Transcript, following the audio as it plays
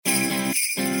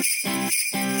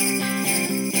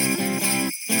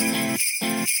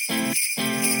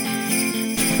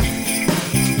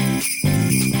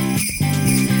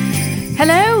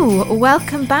Hello,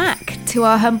 welcome back to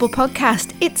our humble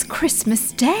podcast. It's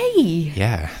Christmas Day.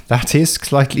 Yeah, that is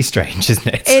slightly strange, isn't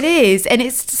it? It is, and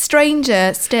it's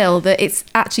stranger still that it's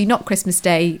actually not Christmas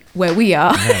Day where we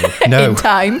are No. in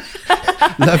time.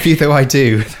 Love you though I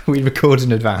do. We record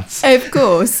in advance. Of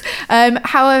course.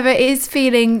 However, it is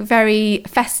feeling very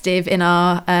festive in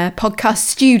our podcast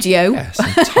studio.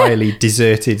 Yes, entirely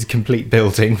deserted, complete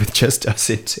building with just us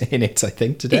in it, I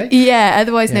think, today. Yeah,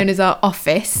 otherwise known as our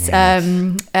office. Yes.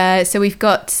 So we've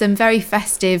got some very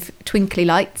festive twinkly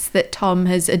lights that Tom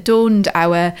has adorned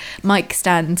our mic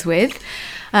stands with.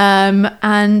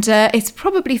 And it's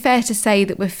probably fair to say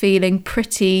that we're feeling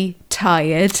pretty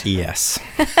tired. Yes.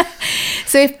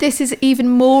 So if this is even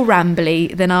more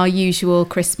rambly than our usual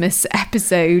Christmas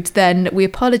episode, then we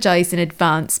apologise in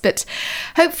advance. But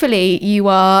hopefully you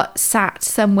are sat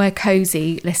somewhere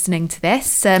cosy listening to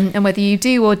this. And whether you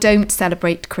do or don't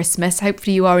celebrate Christmas,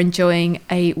 hopefully you are enjoying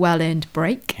a well-earned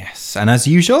break. Yes, and as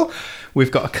usual,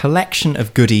 we've got a collection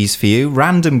of goodies for you,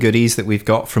 random goodies that we've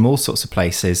got from all sorts of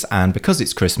places. And because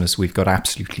it's Christmas, we've got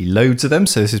absolutely loads of them.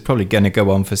 So this is probably going to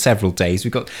go on for several days.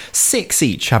 We've got 6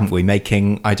 each, haven't we?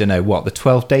 Making, I don't know, what, the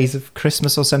 12 days of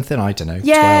Christmas or something? I don't know.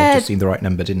 Yeah. 12 just seemed the right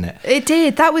number, didn't it? It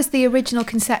did. That was the original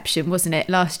conception, wasn't it?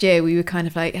 Last year we were kind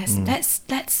of like,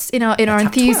 let's in our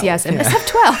enthusiasm, 12, let's have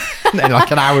 12. And then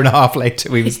like an hour and a half later,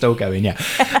 we were still going, yeah.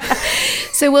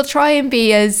 So we'll try and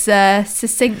be as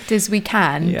succinct as we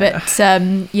can. Yeah. But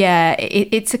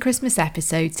it's a Christmas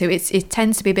episode, so it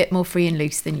tends to be a bit more free and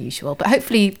loose than usual. But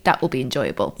hopefully that will be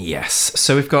enjoyable. Yes.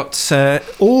 So we've got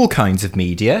all kinds of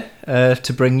media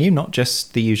to bring you, not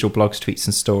just the usual blogs, tweets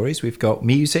and stories. We've got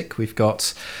music. We've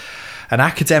got an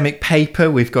academic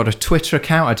paper. We've got a Twitter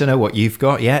account. I don't know what you've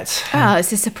got yet. Oh,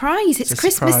 it's a surprise. It's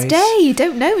Christmas surprise. Day. You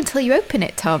don't know until you open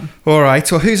it, Tom. All right.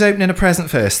 Well, who's opening a present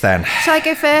first then? Shall I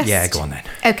go first? Yeah, go on then.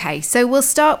 Okay, so we'll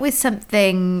start with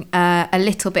something a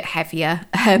little bit heavier,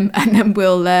 and then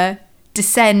we'll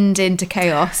descend into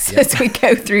chaos as we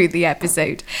go through the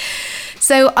episode.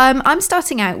 So I'm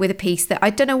starting out with a piece that I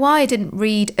don't know why I didn't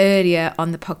read earlier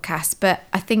on the podcast, but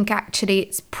I think actually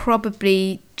it's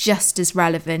probably just as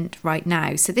relevant right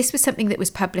now. So this was something that was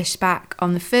published back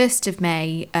on the 1st of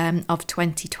May of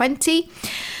 2020.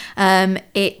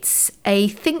 It's a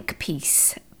think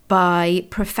piece by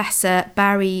Professor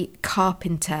Barry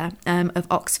Carpenter of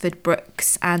Oxford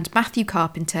Brookes and Matthew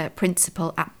Carpenter,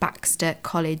 Principal at Baxter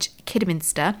College,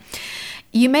 Kidderminster.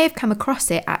 You may have come across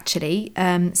it actually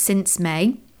since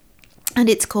May, and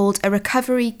it's called A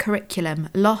Recovery Curriculum,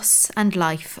 Loss and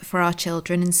Life for Our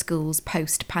Children in Schools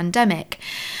Post-Pandemic.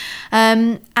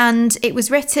 And it was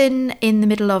written in the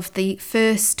middle of the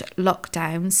first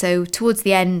lockdown, so towards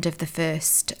the end of the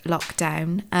first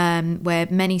lockdown, where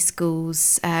many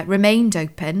schools remained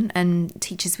open and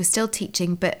teachers were still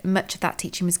teaching, but much of that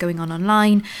teaching was going on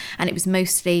online, and it was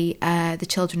mostly the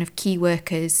children of key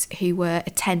workers who were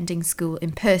attending school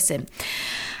in person.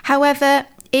 However,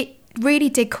 it really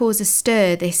did cause a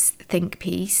stir, this think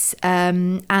piece,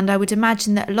 and I would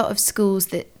imagine that a lot of schools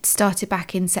that started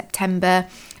back in September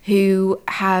who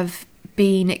have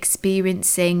been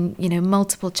experiencing,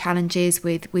 multiple challenges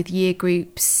with year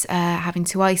groups having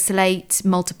to isolate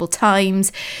multiple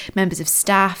times, members of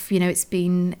staff, it's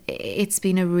been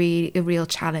a real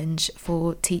challenge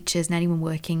for teachers and anyone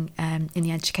working in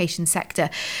the education sector.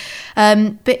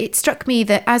 But it struck me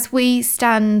that as we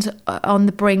stand on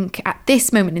the brink at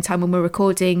this moment in time when we're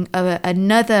recording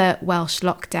another Welsh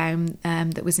lockdown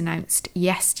that was announced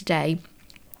yesterday,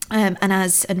 and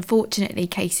as unfortunately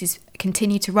cases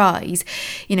continue to rise,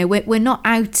 we're not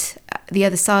out the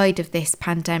other side of this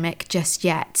pandemic just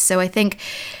yet. So I think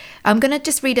I'm going to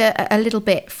just read a little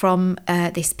bit from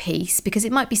this piece, because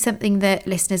it might be something that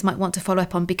listeners might want to follow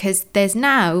up on, because there's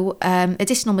now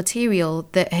additional material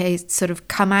that has sort of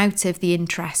come out of the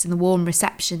interest and the warm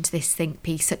reception to this think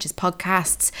piece, such as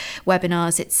podcasts,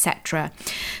 webinars, etc.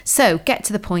 So get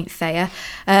to the point, Thea.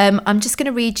 I'm just going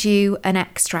to read you an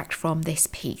extract from this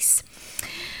piece.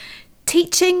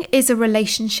 Teaching is a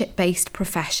relationship-based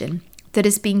profession that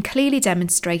has been clearly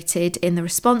demonstrated in the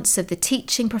response of the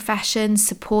teaching profession,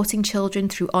 supporting children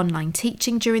through online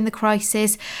teaching during the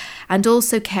crisis, and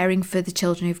also caring for the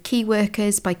children of key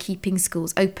workers by keeping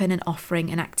schools open and offering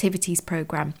an activities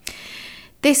programme.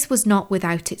 This was not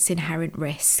without its inherent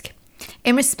risk.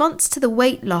 In response to the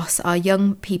weight loss our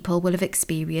young people will have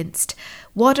experienced,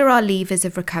 what are our levers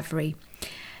of recovery?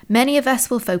 Many of us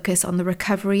will focus on the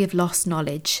recovery of lost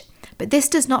knowledge, but this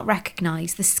does not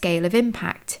recognise the scale of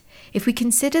impact. If we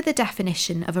consider the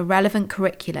definition of a relevant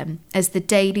curriculum as the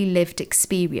daily lived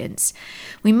experience,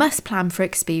 we must plan for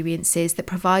experiences that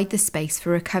provide the space for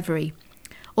recovery.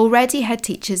 Already head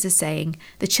teachers are saying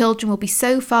the children will be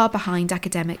so far behind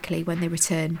academically when they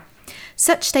return.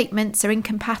 Such statements are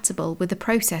incompatible with the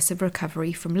process of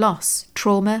recovery from loss,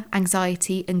 trauma,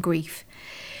 anxiety and grief.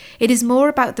 It is more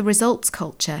about the results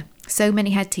culture so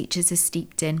many head teachers are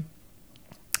steeped in.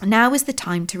 Now is the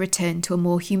time to return to a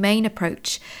more humane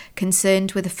approach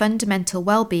concerned with the fundamental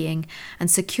well-being and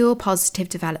secure positive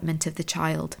development of the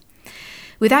child.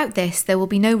 Without this, there will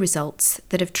be no results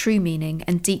that have true meaning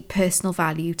and deep personal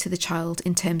value to the child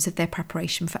in terms of their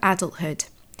preparation for adulthood.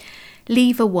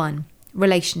 Lever 1.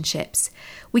 Relationships.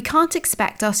 We can't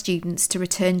expect our students to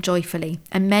return joyfully,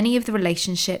 and many of the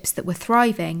relationships that were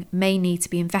thriving may need to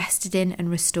be invested in and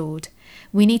restored.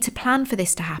 We need to plan for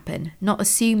this to happen, not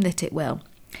assume that it will.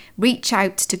 Reach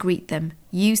out to greet them.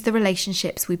 Use the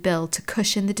relationships we build to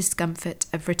cushion the discomfort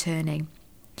of returning.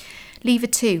 Lever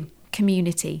 2.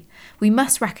 Community. We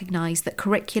must recognise that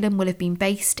curriculum will have been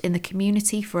based in the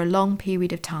community for a long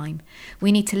period of time.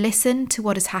 We need to listen to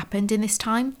what has happened in this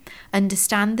time,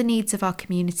 understand the needs of our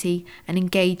community and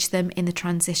engage them in the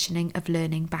transitioning of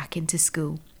learning back into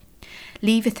school.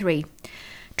 Lever 3.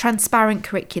 Transparent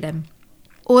curriculum.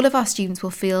 All of our students will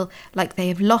feel like they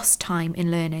have lost time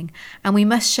in learning, and we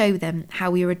must show them how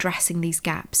we are addressing these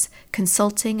gaps,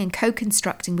 consulting and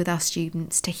co-constructing with our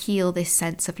students to heal this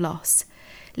sense of loss.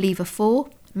 Lever 4.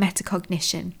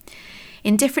 Metacognition.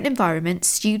 In different environments,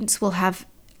 students will have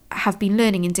been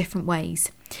learning in different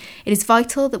ways. It is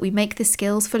vital that we make the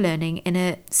skills for learning in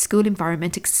a school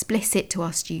environment explicit to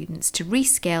our students to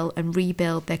reskill and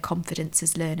rebuild their confidence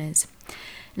as learners.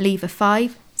 Lever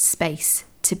 5. Space.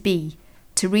 To be,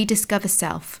 to rediscover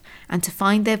self, and to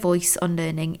find their voice on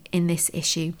learning in this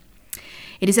issue.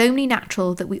 It is only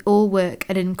natural that we all work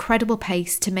at an incredible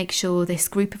pace to make sure this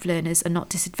group of learners are not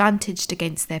disadvantaged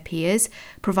against their peers,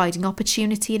 providing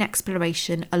opportunity and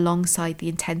exploration alongside the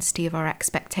intensity of our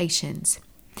expectations.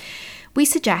 We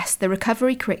suggest the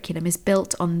recovery curriculum is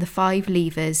built on the 5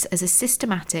 levers as a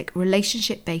systematic,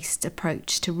 relationship-based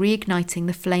approach to reigniting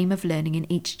the flame of learning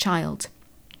in each child.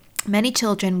 Many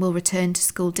children will return to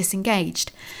school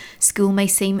disengaged. School may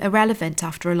seem irrelevant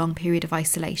after a long period of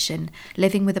isolation,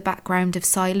 living with a background of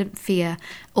silent fear,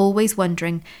 always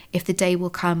wondering if the day will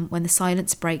come when the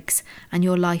silence breaks and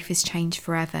your life is changed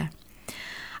forever.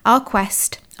 Our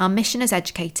quest, our mission as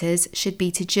educators, should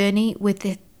be to journey with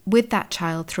that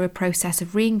child through a process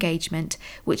of re-engagement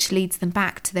which leads them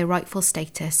back to their rightful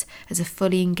status as a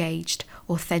fully engaged,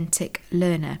 authentic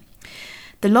learner.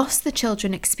 The loss the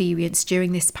children experienced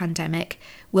during this pandemic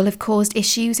will have caused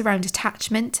issues around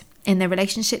attachment in their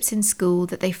relationships in school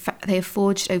that they have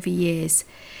forged over years.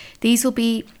 These will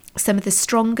be some of the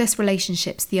strongest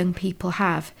relationships the young people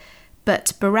have,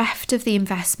 but bereft of the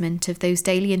investment of those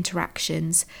daily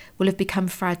interactions will have become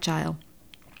fragile.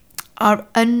 Our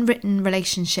unwritten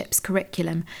relationships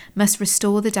curriculum must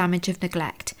restore the damage of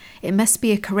neglect. It must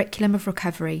be a curriculum of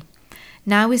recovery.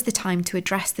 Now is the time to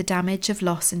address the damage of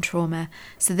loss and trauma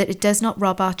so that it does not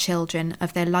rob our children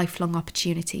of their lifelong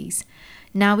opportunities.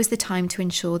 Now is the time to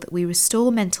ensure that we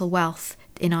restore mental wealth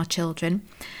in our children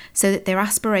so that their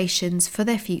aspirations for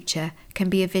their future can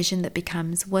be a vision that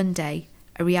becomes one day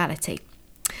a reality.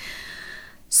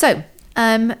 So,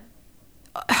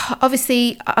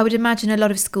 obviously, I would imagine a lot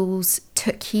of schools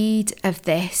took heed of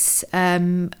this,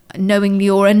 knowingly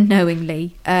or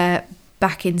unknowingly,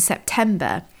 back in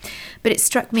September. But it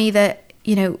struck me that,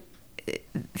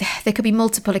 there could be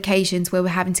multiple occasions where we're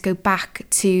having to go back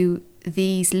to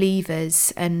these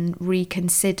levers and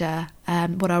reconsider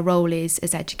what our role is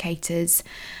as educators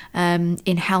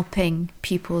in helping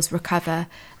pupils recover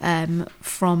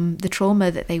from the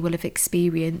trauma that they will have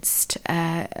experienced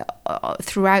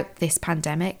throughout this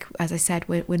pandemic. As I said,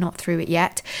 we're not through it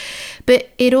yet. But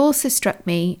it also struck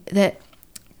me that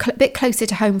a bit closer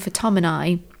to home for Tom and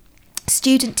I,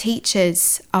 student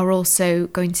teachers are also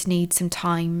going to need some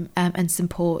time and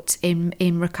support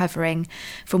in recovering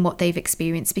from what they've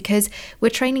experienced, because we're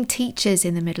training teachers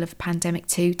in the middle of a pandemic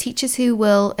too, teachers who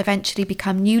will eventually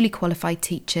become newly qualified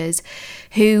teachers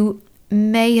who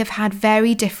may have had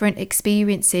very different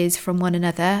experiences from one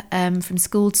another, from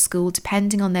school to school,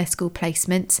 depending on their school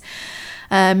placements.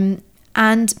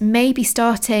 And maybe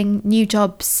starting new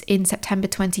jobs in September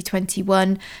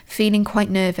 2021, feeling quite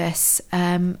nervous,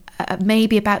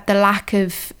 maybe about the lack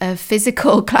of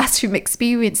physical classroom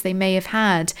experience they may have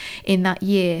had in that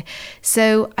year.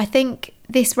 So I think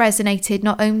this resonated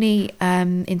not only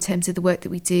in terms of the work that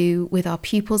we do with our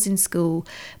pupils in school,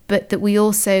 but that we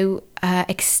also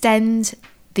extend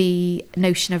the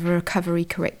notion of a recovery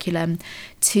curriculum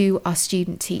to our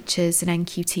student teachers and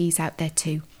NQTs out there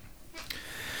too.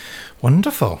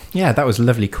 Wonderful. Yeah, that was a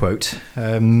lovely quote.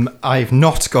 I've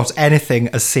not got anything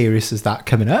as serious as that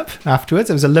coming up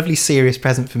afterwards. It was a lovely serious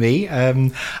present for me.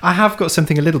 I have got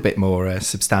something a little bit more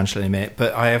substantial in a minute,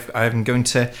 but I'm going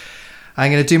to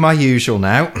do my usual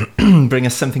now, bring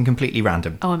us something completely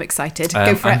random. Oh, I'm excited.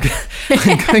 Go for it.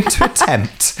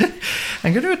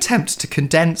 I'm going to attempt to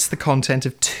condense the content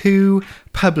of 2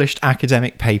 published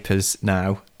academic papers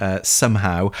now,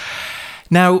 somehow.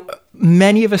 Now,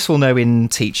 many of us will know in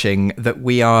teaching that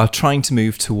we are trying to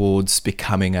move towards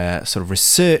becoming a sort of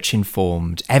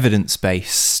research-informed,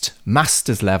 evidence-based,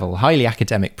 master's level, highly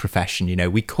academic profession. You know,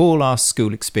 we call our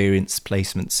school experience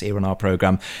placements here on our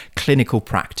programme clinical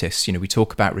practice. You know, we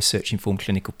talk about research-informed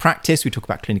clinical practice, we talk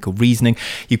about clinical reasoning.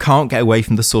 You can't get away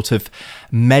from the sort of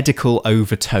medical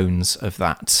overtones of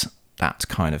that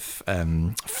kind of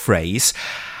phrase.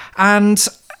 And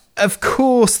of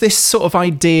course, this sort of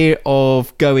idea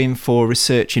of going for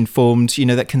research informed, you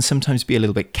know, that can sometimes be a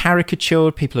little bit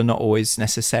caricatured. People are not always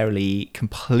necessarily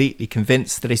completely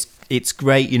convinced that it's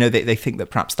great. You know, they think that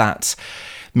perhaps that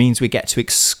means we get to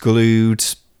exclude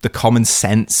the common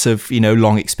sense of, you know,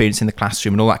 long experience in the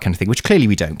classroom and all that kind of thing, which clearly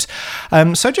we don't.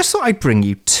 So I just thought I'd bring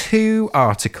you 2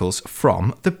 articles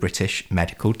from the British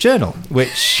Medical Journal,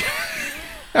 which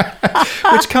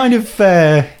kind of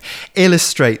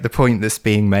illustrate the point that's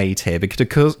being made here,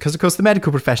 because of course the medical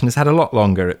profession has had a lot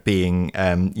longer at being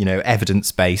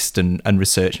evidence-based and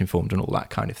research-informed and all that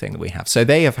kind of thing that we have. So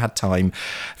they have had time,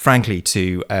 frankly,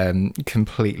 to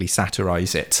completely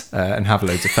satirise it and have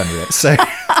loads of fun with it.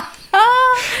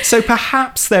 So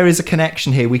perhaps there is a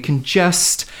connection here. We can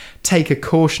just take a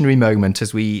cautionary moment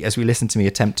as we listen to me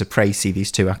attempt to précis these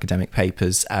 2 academic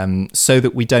papers, so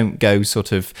that we don't go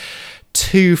sort of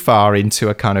too far into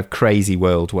a kind of crazy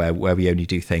world where we only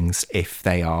do things if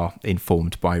they are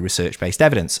informed by research-based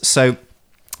evidence. So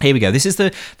here we go. This is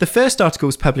the first article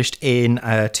was published in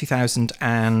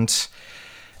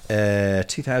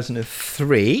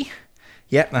 2003.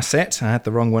 Yep, that's it. I had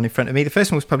the wrong one in front of me. The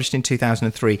first one was published in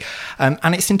 2003,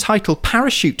 and it's entitled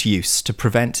Parachute Use to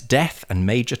Prevent Death and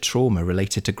Major Trauma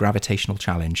Related to Gravitational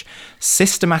Challenge,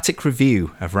 Systematic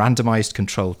Review of Randomised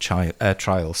Controlled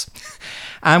Trials.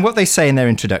 And what they say in their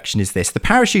introduction is this: the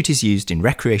parachute is used in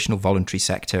recreational voluntary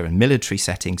sector and military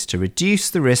settings to reduce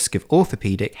the risk of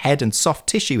orthopaedic, head and soft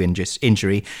tissue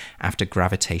injury after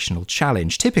gravitational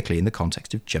challenge, typically in the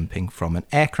context of jumping from an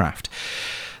aircraft.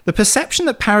 The perception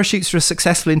that parachutes are a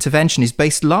successful intervention is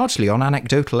based largely on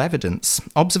anecdotal evidence.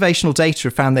 Observational data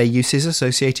have found their uses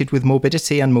associated with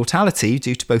morbidity and mortality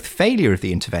due to both failure of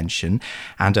the intervention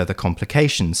and other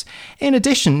complications. In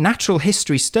addition, natural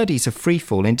history studies of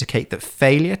freefall indicate that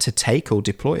failure to take or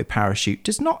deploy a parachute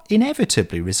does not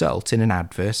inevitably result in an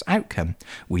adverse outcome.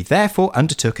 We therefore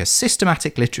undertook a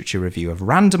systematic literature review of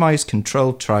randomised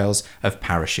controlled trials of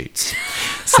parachutes.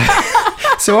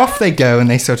 So off they go, and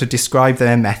they sort of describe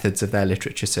their methods of their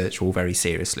literature search all very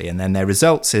seriously. And then their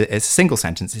results, it's a single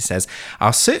sentence, it says,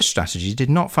 our search strategy did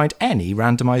not find any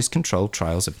randomised controlled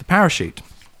trials of the parachute.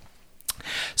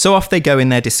 So off they go in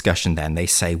their discussion then. They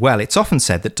say, well, it's often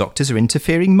said that doctors are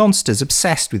interfering monsters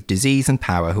obsessed with disease and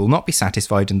power who will not be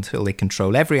satisfied until they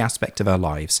control every aspect of our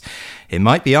lives. It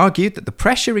might be argued that the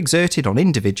pressure exerted on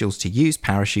individuals to use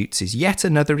parachutes is yet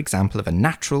another example of a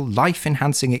natural,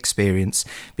 life-enhancing experience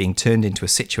being turned into a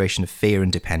situation of fear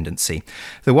and dependency.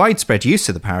 The widespread use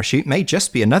of the parachute may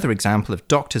just be another example of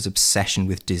doctors' obsession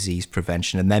with disease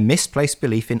prevention and their misplaced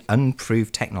belief in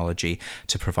unproved technology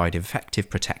to provide effective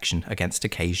protection against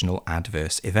occasional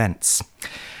adverse events.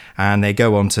 And they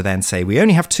go on to then say, we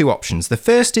only have 2 options. The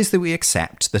first is that we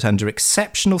accept that under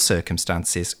exceptional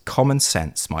circumstances, common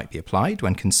sense might be applied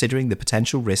when considering the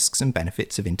potential risks and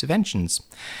benefits of interventions.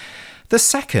 The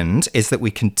second is that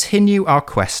we continue our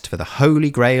quest for the holy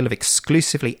grail of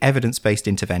exclusively evidence-based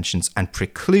interventions and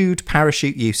preclude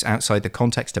parachute use outside the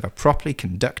context of a properly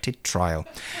conducted trial.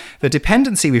 The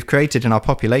dependency we've created in our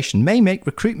population may make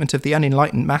recruitment of the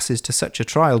unenlightened masses to such a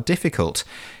trial difficult.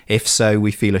 If so,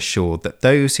 we feel assured that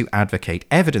those who advocate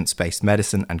evidence-based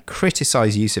medicine and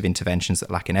criticise use of interventions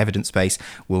that lack an evidence base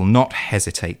will not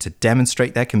hesitate to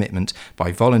demonstrate their commitment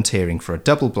by volunteering for a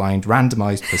double-blind,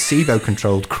 randomised,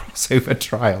 placebo-controlled crossover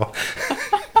trial.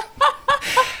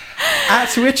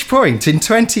 At which point, in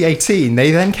 2018,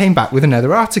 they then came back with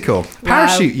another article.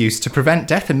 Parachute use to prevent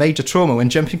death and major trauma when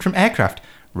jumping from aircraft.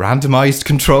 Randomised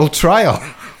controlled trial.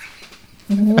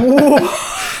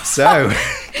 So,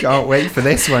 can't wait for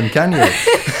this one, can you?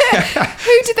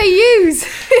 Who did they use?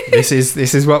 This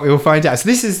is what we will find out. So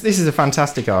this is a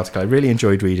fantastic article. I really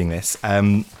enjoyed reading this.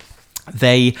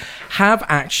 They have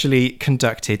actually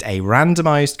conducted a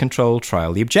randomized controlled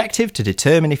trial. The objective to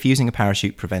determine if using a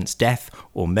parachute prevents death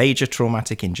or major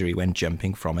traumatic injury when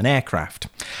jumping from an aircraft.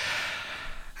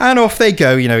 And off they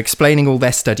go, explaining all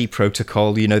their study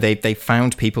protocol. They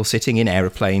found people sitting in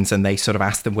aeroplanes and they sort of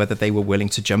asked them whether they were willing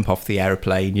to jump off the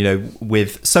aeroplane,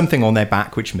 with something on their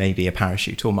back, which may be a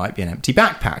parachute or might be an empty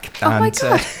backpack. Oh my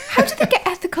God. How did they get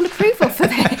ethical approval for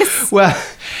this? Well,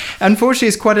 unfortunately,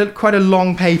 it's quite a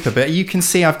long paper, but you can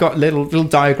see I've got a little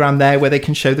diagram there where they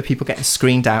can show the people getting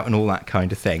screened out and all that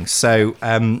kind of thing. So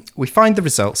we find the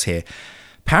results here.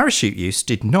 Parachute use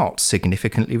did not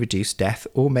significantly reduce death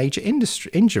or major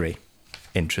injury.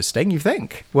 Interesting, you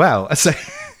think? Well, so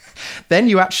then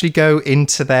you actually go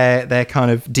into their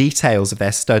kind of details of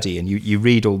their study and you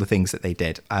read all the things that they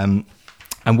did.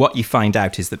 And what you find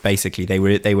out is that basically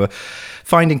they were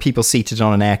finding people seated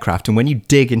on an aircraft. And when you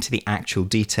dig into the actual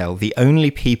detail, the only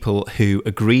people who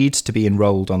agreed to be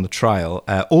enrolled on the trial,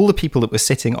 all the people that were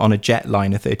sitting on a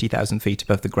jetliner 30,000 feet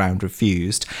above the ground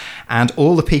refused. And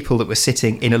all the people that were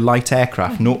sitting in a light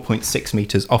aircraft 0.6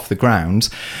 meters off the ground,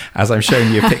 as I'm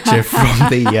showing you a picture from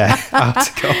the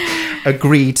article,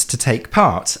 agreed to take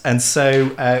part. And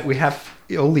so we have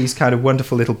all these kind of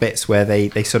wonderful little bits where they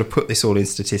sort of put this all in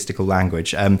statistical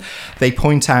language. They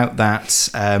point out that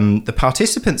the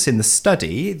participants in the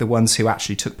study, the ones who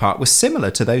actually took part, were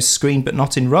similar to those screened but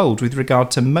not enrolled with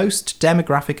regard to most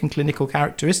demographic and clinical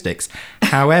characteristics.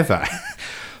 However,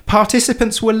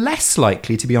 participants were less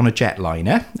likely to be on a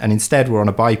jetliner and instead were on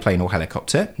a biplane or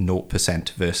helicopter, 0%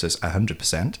 versus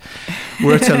 100%.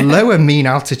 Were at a lower mean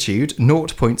altitude,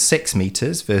 0.6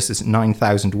 metres versus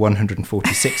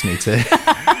 9,146 metres.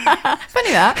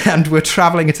 Funny that. And we're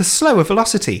travelling at a slower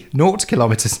velocity, 0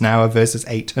 kilometres an hour versus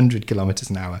 800 kilometres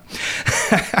an hour.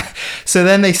 So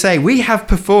then they say, we have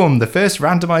performed the first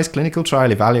randomised clinical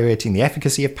trial evaluating the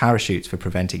efficacy of parachutes for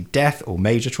preventing death or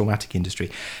major traumatic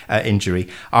injury.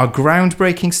 Our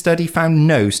groundbreaking study found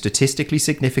no statistically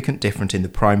significant difference in the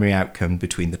primary outcome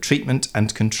between the treatment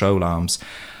and control arms.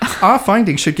 Our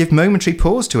findings should give momentary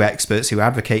pause to experts who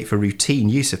advocate for routine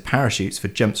use of parachutes for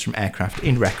jumps from aircraft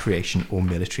in recreation or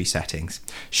military settings.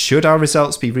 Should our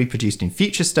results be reproduced in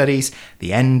future studies,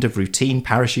 the end of routine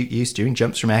parachute use during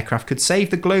jumps from aircraft could save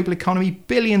the global economy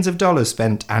billions of dollars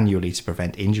spent annually to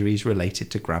prevent injuries related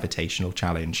to gravitational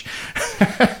challenge.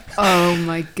 Oh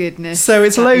my goodness. So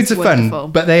it's loads of wonderful.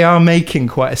 fun, but they are making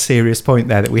quite a serious point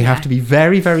there that we have to be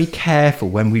very, very careful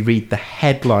when we read the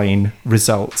headline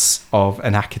results of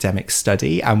an academic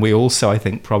study. And we also, I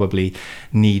think, probably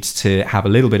need to have a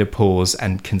little bit of pause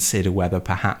and consider whether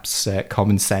perhaps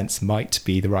common sense might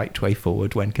be the right way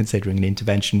forward when considering an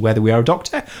intervention, whether we are a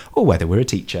doctor or whether we're a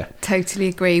teacher. Totally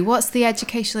agree. What's the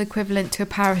educational equivalent to a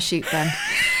parachute then?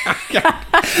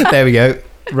 There we go.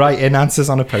 Write in answers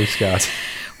on a postcard.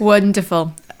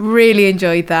 Wonderful. Really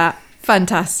enjoyed that.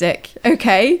 Fantastic.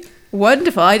 Okay.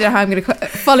 Wonderful. I don't know how I'm going to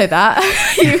follow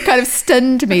that. You've kind of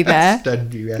stunned me there.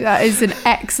 Stunned you, yeah. That is an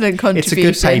excellent contribution.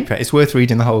 It's a good paper. It's worth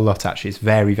reading the whole lot, actually. It's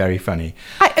very, very funny.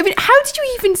 I mean, how did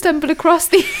you even stumble across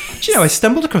these? Do you know, I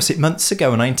stumbled across it months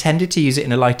ago and I intended to use it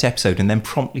in a light episode and then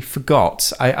promptly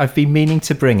forgot. I've been meaning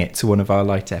to bring it to one of our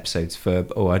light episodes for,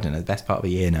 I don't know, the best part of a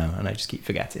year now, and I just keep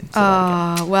forgetting.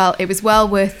 So well, it was well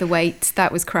worth the wait.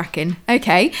 That was cracking.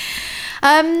 Okay.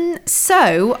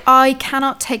 So I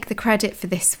cannot take the credit for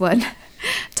this one.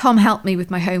 Tom helped me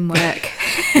with my homework.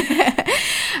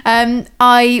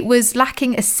 I was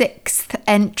lacking a sixth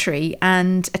entry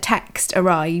and a text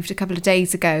arrived a couple of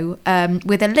days ago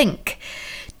with a link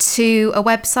to a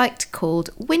website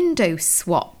called Window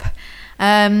Swap.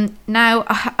 Now,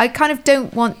 I kind of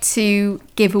don't want to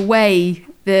give away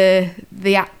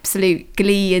the absolute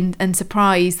glee and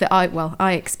surprise that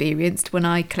I experienced when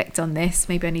I clicked on this.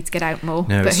 Maybe I need to get out more.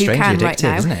 No, but it's who can strangely right addictive,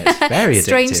 now? isn't it? It's very addictive.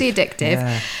 Strangely addictive.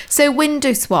 Yeah. So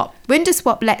Window Swap. Window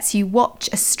Swap lets you watch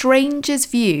a stranger's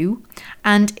view,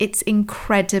 and it's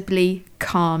incredibly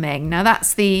calming. Now,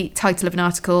 that's the title of an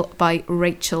article by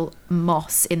Rachel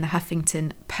Moss in the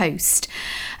Huffington Post.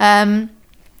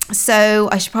 So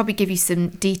I should probably give you some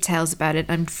details about it.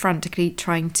 I'm frantically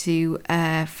trying to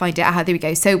find it out. There we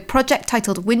go. So project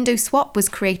titled Window Swap was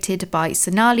created by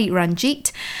Sonali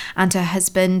Ranjit and her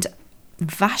husband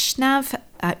Vashnav.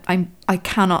 I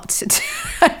cannot.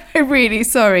 I'm really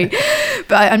sorry,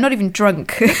 but I'm not even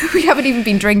drunk. We haven't even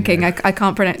been drinking. I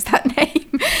can't pronounce that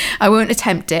name. I won't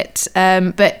attempt it,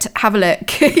 but have a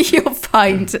look. You'll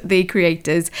find the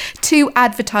creators, 2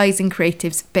 advertising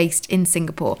creatives based in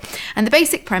Singapore. And the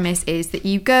basic premise is that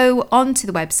you go onto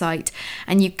the website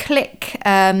and you click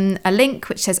a link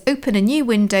which says open a new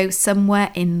window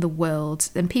somewhere in the world.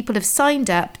 And people have signed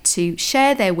up to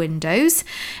share their windows,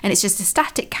 and it's just a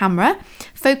static camera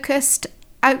focused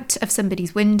out of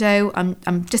somebody's window.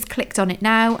 I'm just clicked on it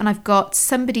now, and I've got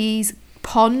somebody's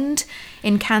pond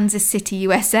in Kansas City,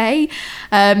 USA.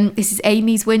 This is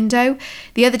Amy's window.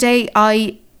 The other day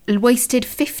I wasted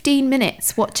 15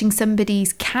 minutes watching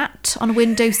somebody's cat on a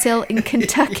windowsill in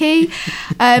Kentucky.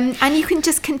 And you can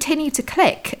just continue to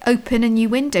click open a new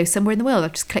window somewhere in the world.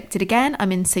 I've just clicked it again.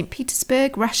 I'm in St.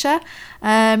 Petersburg, Russia.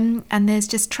 And there's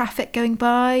just traffic going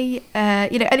by,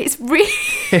 and it's really...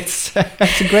 it's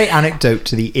a great antidote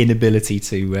to the inability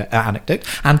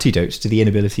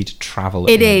to travel.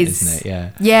 It is, isn't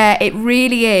it? Yeah, it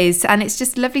really is, and it's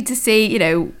just lovely to see,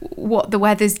 what the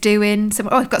weather's doing.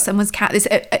 I've got someone's cat. There's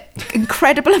an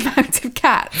incredible amount of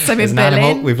cats. I'm in Berlin.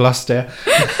 Animal, we've lost her.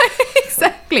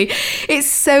 Exactly. It's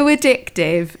so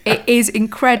addictive. It is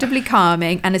incredibly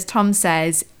calming, and as Tom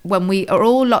says, when we are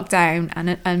all locked down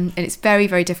and it's very,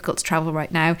 very difficult to travel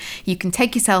right now, you can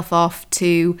take yourself off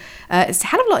to it's a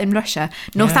hell of a lot in Russia,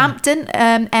 Northampton,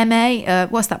 MA,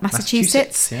 what's that,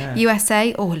 Massachusetts,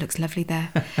 USA. Oh, it looks lovely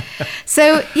there.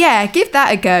 So yeah, give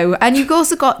that a go. And you've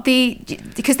also got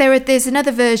because there's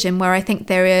another version where I think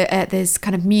there's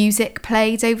kind of music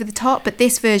played over the top, but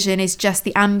this version is just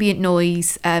the ambient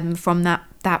noise from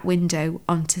that window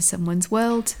onto someone's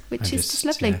world, which is just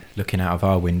lovely. Looking out of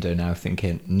our window now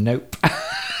thinking, nope.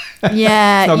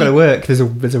 Yeah. It's not going to work. There's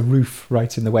a roof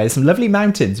right in the way. There's some lovely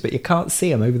mountains, but you can't see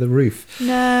them over the roof.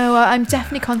 No, I'm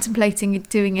definitely contemplating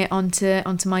doing it onto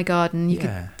my garden. You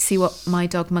could see what my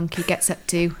dog Monkey gets up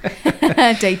to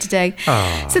day to day.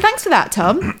 So thanks for that,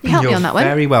 Tom. You helped me on that one.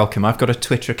 You're very welcome. I've got a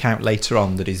Twitter account later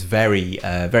on that is very,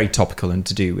 very topical and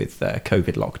to do with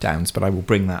COVID lockdowns, but I will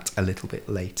bring that a little bit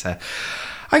later.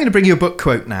 I'm going to bring you a book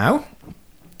quote now.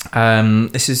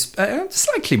 This is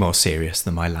slightly more serious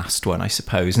than my last one, I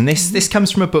suppose. And this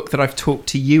comes from a book that I've talked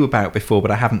to you about before,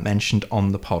 but I haven't mentioned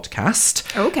on the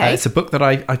podcast. Okay. It's a book that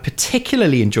I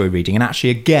particularly enjoy reading, and actually,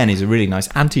 again, is a really nice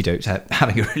antidote to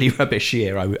having a really rubbish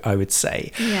year, I would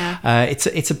say. Yeah.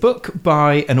 It's a book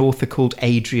by an author called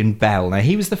Adrian Bell. Now,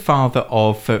 he was the father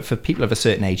of, for people of a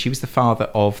certain age, he was the father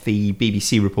of the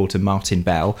BBC reporter Martin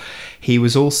Bell. He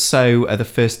was also the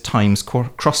first Times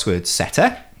crossword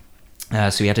setter.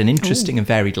 So he had an interesting and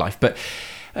varied life. But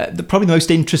probably the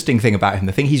most interesting thing about him,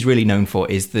 the thing he's really known for,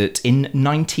 is that in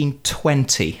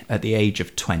 1920, at the age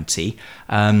of 20,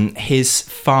 his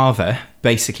father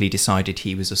basically decided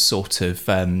he was a sort of,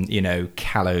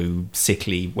 callow,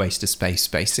 sickly waste of space,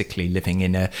 basically living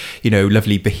in a,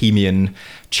 lovely bohemian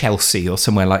Chelsea or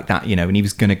somewhere like that, and he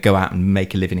was going to go out and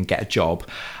make a living and get a job.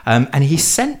 And he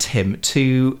sent him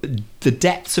to the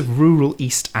depths of rural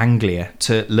East Anglia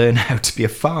to learn how to be a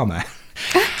farmer.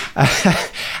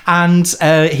 And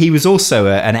he was also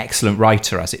an excellent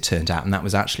writer, as it turned out, and that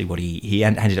was actually what he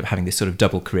ended up having this sort of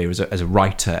double career as a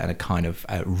writer and a kind of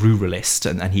ruralist,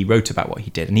 and he wrote about what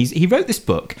he did. And he wrote this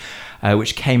book,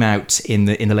 which came out in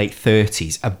the late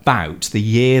 30s, about the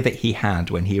year that he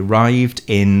had when he arrived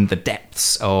in the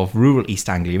depths of rural East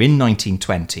Anglia in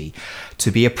 1920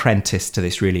 to be apprenticed to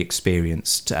this really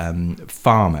experienced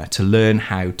farmer, to learn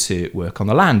how to work on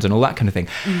the land and all that kind of thing.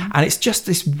 And it's just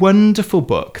this wonderful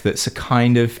book that's a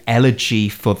kind of elegy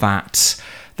for that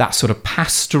sort of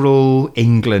pastoral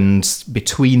England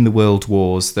between the world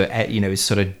wars that is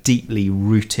sort of deeply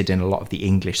rooted in a lot of the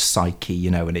English psyche,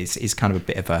 and is kind of a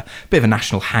bit of a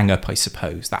national hang-up, I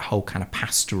suppose, that whole kind of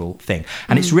pastoral thing.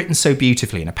 And it's written so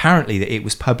beautifully, and apparently that it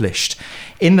was published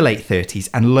in the late 30s,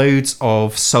 and loads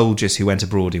of soldiers who went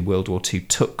abroad in World War II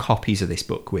took copies of this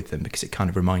book with them because it kind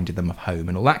of reminded them of home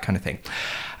and all that kind of thing.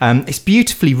 It's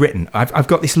beautifully written. I've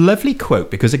got this lovely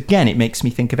quote because, again, it makes me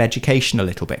think of education a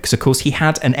little bit, because, of course, he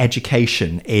had an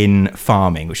education in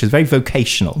farming, which was very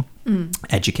vocational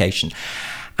education.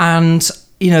 And,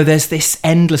 there's this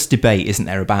endless debate, isn't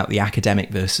there, about the academic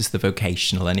versus the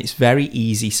vocational. And it's very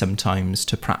easy sometimes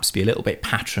to perhaps be a little bit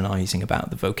patronising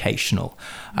about the vocational.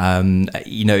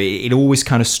 It always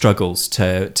kind of struggles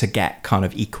to get kind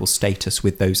of equal status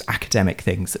with those academic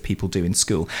things that people do in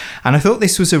school. And I thought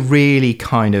this was a really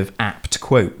kind of apt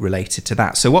quote related to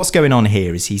that. So what's going on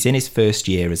here is he's in his first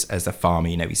year as a farmer.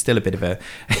 He's still a bit of a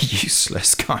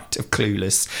useless kind of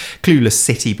clueless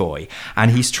city boy.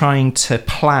 And he's trying to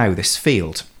plough this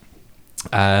field.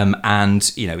 And,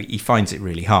 he finds it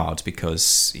really hard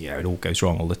because, it all goes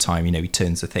wrong all the time. He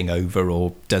turns the thing over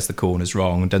or does the corners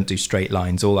wrong and doesn't do straight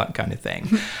lines, all that kind of thing.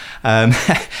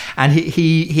 And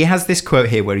he has this quote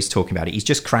here where he's talking about it. He's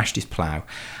just crashed his plough.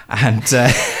 And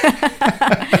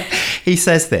he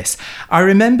says this: "I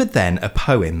remembered then a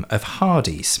poem of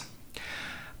Hardy's.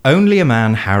 Only a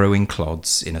man harrowing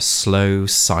clods in a slow,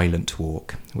 silent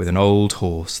walk, with an old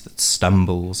horse that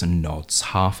stumbles and nods,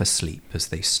 half asleep as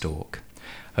they stalk.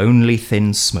 Only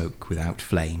thin smoke without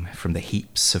flame from the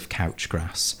heaps of couch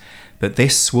grass, but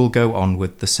this will go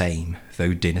onward the same,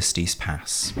 though dynasties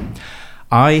pass."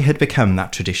 I had become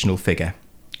that traditional figure.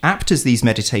 Apt as these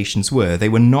meditations were, they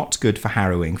were not good for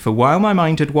harrowing, for while my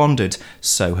mind had wandered,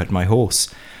 so had my horse.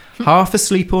 Half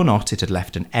asleep or not, it had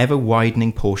left an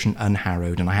ever-widening portion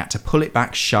unharrowed, and I had to pull it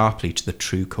back sharply to the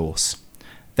true course.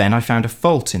 Then I found a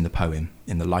fault in the poem,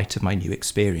 in the light of my new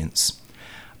experience.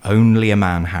 Only a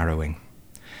man harrowing.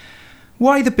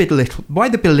 Why the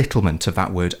belittlement of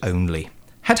that word only?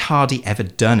 Had Hardy ever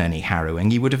done any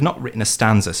harrowing, he would have not written a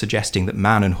stanza suggesting that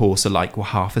man and horse alike were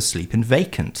half asleep and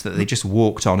vacant, that they just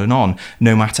walked on,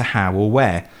 no matter how or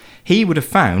where. He would have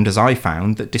found, as I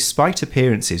found, that despite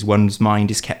appearances, one's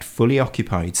mind is kept fully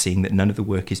occupied, seeing that none of the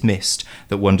work is missed,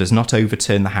 that one does not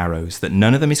overturn the harrows, that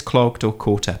none of them is clogged or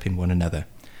caught up in one another.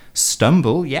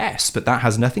 Stumble, yes, but that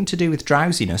has nothing to do with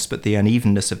drowsiness but the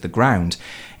unevenness of the ground.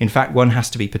 In fact, one has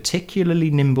to be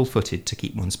particularly nimble-footed to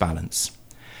keep one's balance.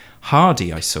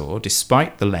 Hardy, I saw,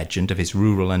 despite the legend of his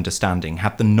rural understanding,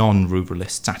 had the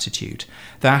non-ruralist's attitude,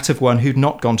 that of one who'd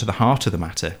not gone to the heart of the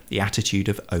matter, the attitude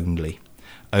of only.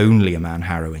 Only a man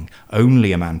harrowing,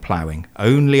 only a man ploughing,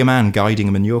 only a man guiding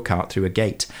a manure cart through a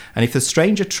gate, and if the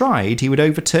stranger tried, he would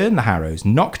overturn the harrows,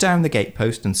 knock down the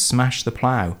gatepost and smash the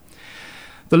plough.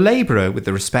 The labourer, with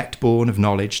the respect born of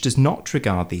knowledge, does not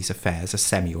regard these affairs as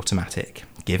semi-automatic,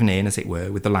 given in, as it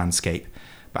were, with the landscape,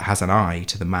 but has an eye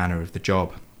to the manner of the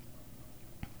job.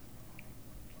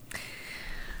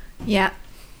 Yeah.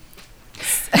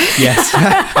 Yes.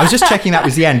 I was just checking that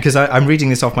was the end because I'm reading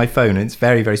this off my phone and it's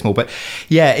very, very small. But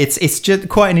yeah, it's just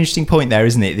quite an interesting point there,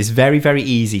 isn't it? It's very, very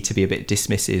easy to be a bit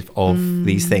dismissive of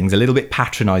these things, a little bit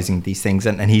patronising of these things.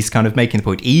 And he's kind of making the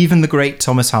point, even the great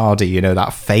Thomas Hardy,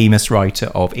 that famous writer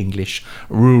of English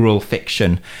rural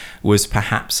fiction, was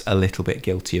perhaps a little bit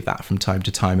guilty of that from time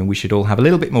to time. And we should all have a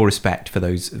little bit more respect for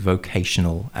those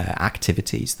vocational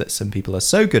activities that some people are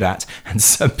so good at and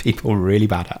some people really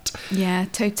bad at. Yeah,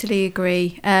 totally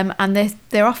agree. And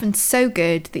they're often so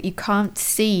good that you can't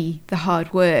see the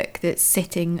hard work that's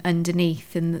sitting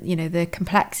underneath and, the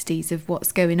complexities of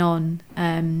what's going on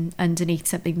underneath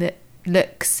something that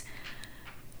looks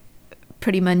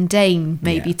pretty mundane,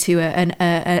 maybe to an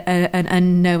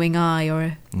unknowing eye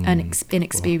or an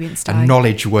inexperienced eye. A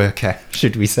knowledge worker,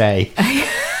 should we say.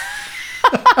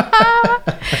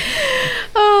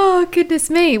 Oh, goodness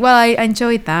me. Well, I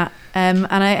enjoyed that. And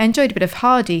I enjoyed a bit of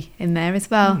Hardy in there as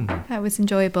well. That was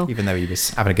enjoyable. Even though he was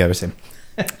having a go at him.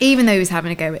 Even though he was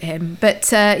having a go at him. But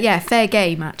fair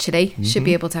game, actually. Should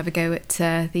be able to have a go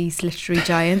at these literary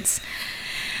giants.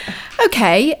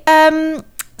 Okay.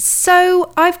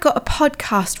 So I've got a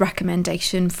podcast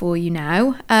recommendation for you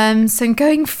now. So I'm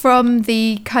going from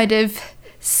the kind of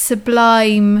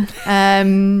sublime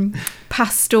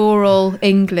pastoral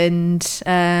England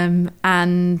and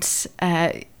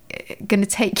going to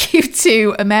take you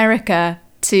to America,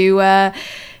 to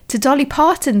Dolly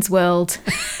Parton's world.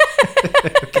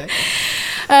 Okay.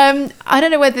 I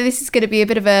don't know whether this is going to be a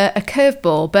bit of a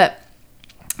curveball, but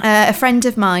a friend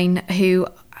of mine who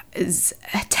is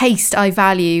a taste I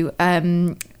value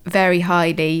very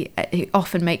highly, who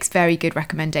often makes very good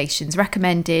recommendations,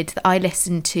 recommended that I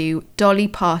listen to Dolly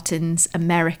Parton's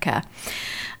America,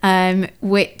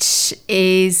 which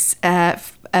is a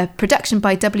production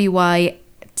by WNYC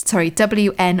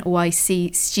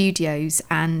Studios,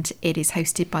 and it is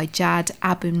hosted by Jad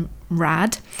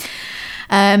Abumrad.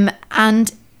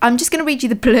 And I'm just going to read you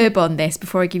the blurb on this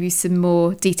before I give you some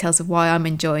more details of why I'm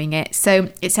enjoying it. So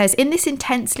it says, in this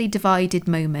intensely divided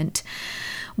moment,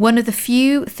 one of the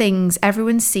few things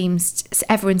everyone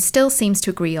still seems to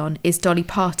agree on is Dolly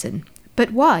Parton.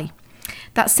 But why?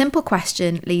 That simple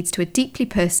question leads to a deeply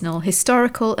personal,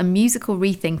 historical and musical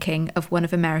rethinking of one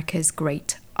of America's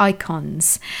great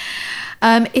icons.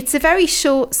 It's a very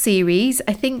short series.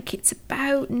 I think it's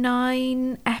about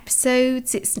 9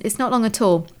 episodes. It's not long at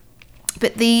all.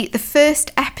 But the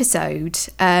first episode,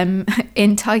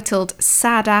 entitled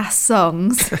Sad Ass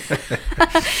Songs,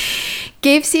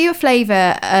 gives you a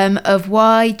flavour of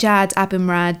why Jad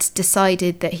Abumrad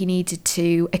decided that he needed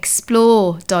to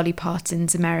explore Dolly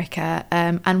Parton's America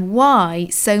and why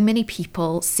so many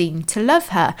people seem to love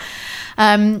her.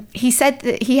 He said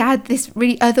that he had this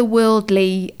really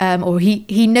otherworldly, or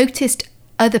he noticed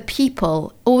other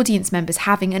people, audience members,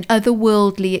 having an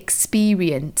otherworldly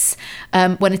experience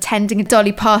when attending a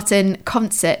Dolly Parton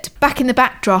concert back in the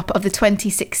backdrop of the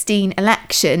 2016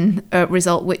 election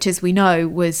result, which, as we know,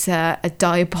 was a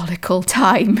diabolical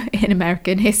time in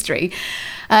American history.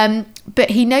 But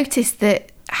he noticed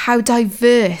that how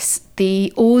diverse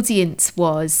the audience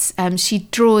was. She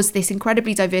draws this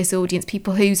incredibly diverse audience,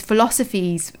 people whose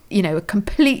philosophies, are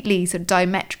completely sort of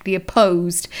diametrically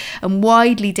opposed and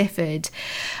widely differed.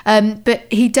 But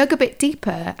he dug a bit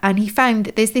deeper and he found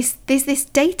that there's this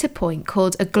data point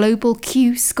called a global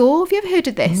Q score. Have you ever heard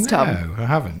of this, Tom? No, I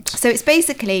haven't. So it's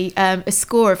basically a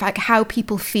score of like how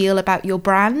people feel about your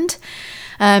brand.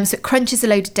 So it crunches a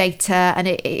load of data and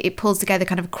it pulls together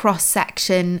kind of a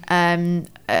cross-section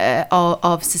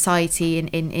of society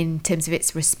in terms of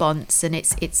its response and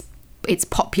its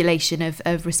population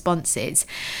of responses.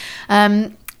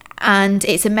 And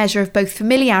it's a measure of both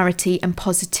familiarity and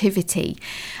positivity.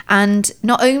 And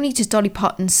not only does Dolly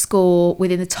Parton score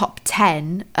within the top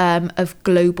 10 of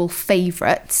global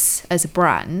favourites as a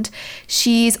brand,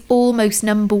 she is almost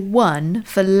number one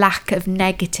for lack of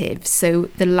negatives.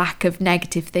 So the lack of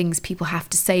negative things people have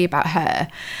to say about her.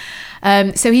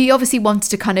 So he obviously wanted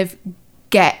to kind of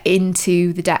get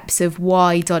into the depths of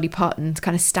why Dolly Parton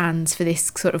kind of stands for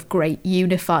this sort of great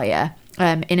unifier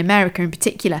in America in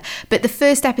particular. But the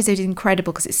first episode is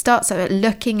incredible because it starts out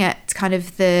looking at kind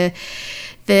of the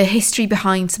history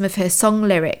behind some of her song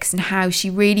lyrics and how she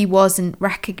really wasn't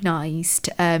recognised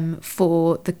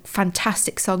for the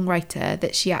fantastic songwriter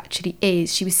that she actually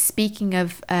is. She was speaking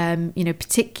of,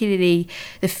 particularly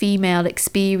the female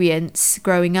experience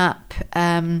growing up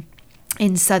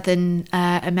in Southern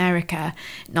America,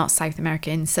 not South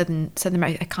America, in Southern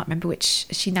America. I can't remember which.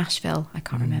 Is she Nashville? I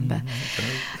can't remember.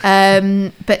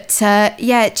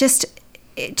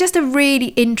 Just a really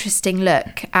interesting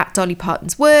look at Dolly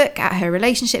Parton's work, at her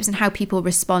relationships and how people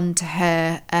respond to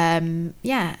her. And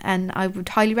I would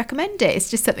highly recommend it.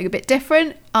 It's just something a bit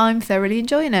different. I'm thoroughly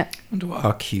enjoying it. I wonder what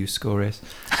our Q score is.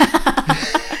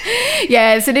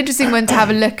 Yeah, it's an interesting one to have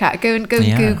a look at. Go and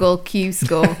Google Q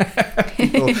score.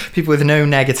 people with no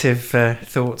negative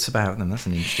thoughts about them. That's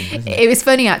an interesting one, isn't it? It was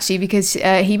funny actually because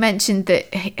he mentioned that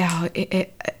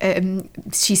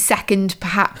she's second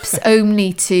perhaps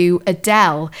only to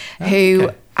Adele,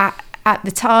 who at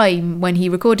the time when he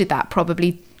recorded that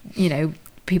probably,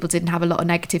 people didn't have a lot of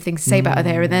negative things to say about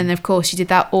her. And then of course she did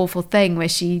that awful thing where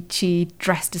she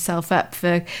dressed herself up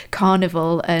for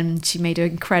Carnival and she made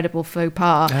an incredible faux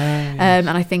pas. And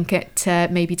I think it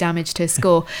maybe damaged her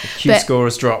score. Q score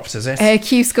has dropped, has it? Her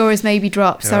Q score has maybe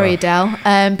dropped. Sorry, Adele.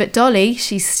 But Dolly,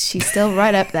 she's still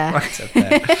right up there.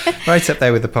 Right up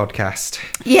there with the podcast.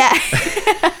 Yeah.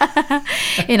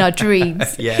 In our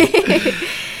dreams. Yeah.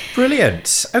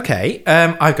 Brilliant. Okay,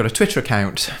 I've got a Twitter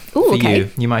account for you.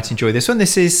 You might enjoy this one.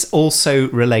 This is also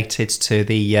related to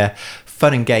the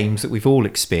fun and games that we've all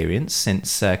experienced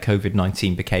since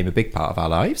COVID-19 became a big part of our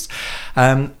lives.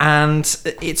 And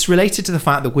it's related to the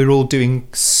fact that we're all doing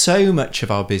so much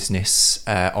of our business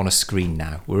on a screen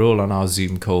now. We're all on our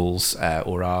Zoom calls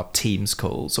or our Teams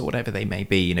calls or whatever they may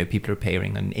be. People are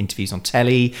appearing on interviews on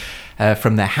telly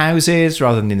from their houses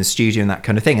rather than in the studio and that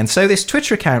kind of thing. And so this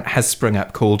Twitter account has sprung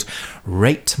up called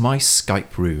Rate My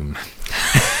Skype Room.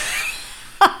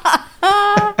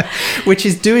 Which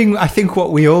is doing, I think,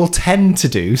 what we all tend to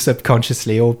do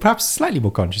subconsciously or perhaps slightly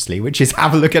more consciously, which is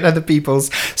have a look at other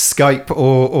people's Skype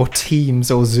or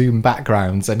Teams or Zoom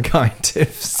backgrounds and kind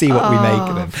of see what we make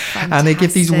of them. Fantastic. And they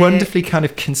give these wonderfully kind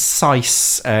of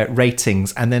concise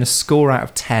ratings and then a score out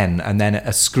of 10 and then a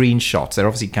screenshot. They're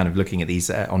obviously kind of looking at these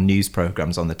on news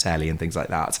programmes on the telly and things like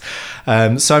that.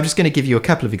 So I'm just going to give you a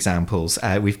couple of examples.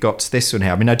 We've got this one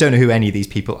here. I mean, I don't know who any of these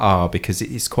people are because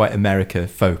it's quite America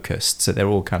focused. So they're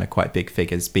all kind of quite big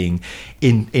figures being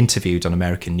interviewed on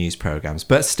American news programs,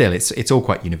 but still it's all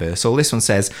quite universal. This one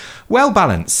says, well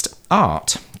balanced,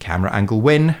 art, camera angle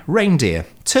win, reindeer,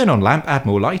 turn on lamp, add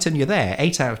more light and you're there,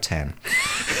 8 out of 10.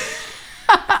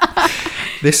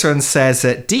 This one says,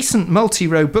 decent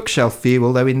multi-row bookshelf view,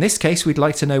 although in this case we'd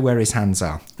like to know where his hands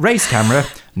are. Raised camera,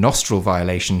 nostril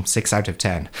violation, 6 out of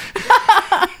 10.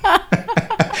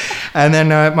 And then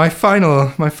my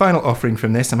final offering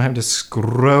from this, I'm having to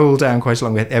scroll down quite a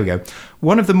long way. There we go.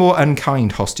 One of the more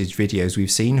unkind hostage videos we've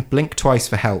seen. Blink twice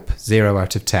for help. 0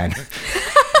 out of 10.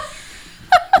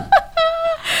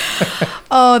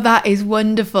 Oh, that is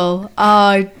wonderful.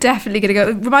 Oh, definitely going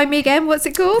to go. Remind me again, what's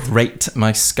it called? Rate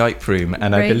My Skype Room.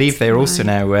 And I Rate believe they're also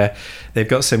My- now, they've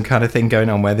got some kind of thing going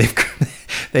on where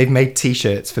they've made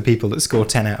T-shirts for people that score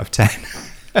 10 out of 10.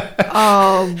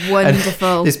 Oh,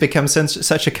 wonderful. It's become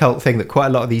such a cult thing that quite a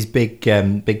lot of these big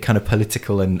kind of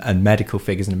political and medical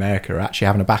figures in America are actually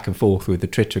having a back and forth with the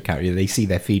Twitter account. They see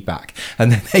their feedback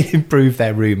and then they improve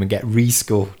their room and get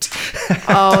rescored.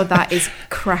 Oh, that is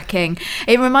cracking.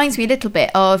 It reminds me a little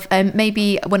bit of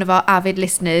maybe one of our avid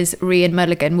listeners, Rian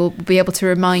Mulligan, will be able to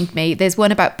remind me. There's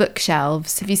one about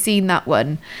bookshelves. Have you seen that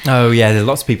one? Oh, yeah. There's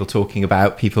lots of people talking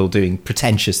about people doing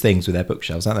pretentious things with their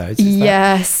bookshelves, aren't there?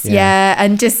 Yes, yeah.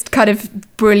 And just kind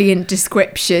of brilliant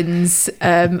descriptions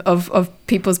of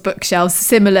people's bookshelves,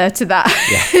 similar to that,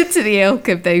 to the ilk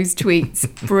of those tweets.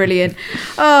 Brilliant.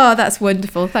 Oh, that's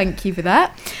wonderful. Thank you for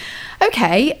that.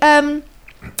 Okay.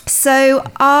 So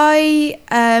I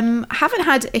haven't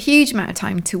had a huge amount of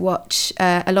time to watch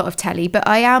a lot of telly, but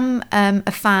I am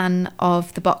a fan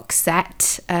of the box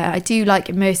set. I do like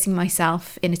immersing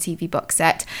myself in a TV box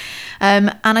set.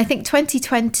 And I think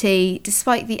 2020,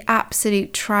 despite the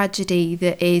absolute tragedy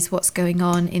that is what's going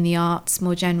on in the arts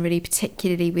more generally,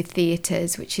 particularly with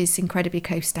theatres, which is incredibly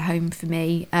close to home for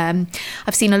me,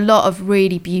 I've seen a lot of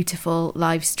really beautiful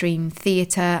live stream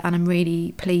theatre, and I'm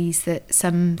really pleased that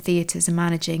some theatres are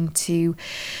managing to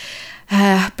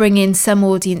bring in some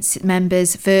audience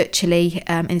members virtually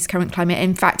in this current climate.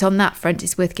 In fact, on that front,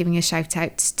 it's worth giving a shout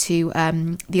out to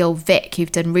the Old Vic,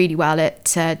 who've done really well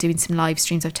at doing some live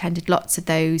streams. I've attended lots of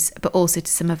those, but also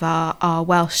to some of our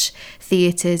Welsh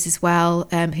theatres as well,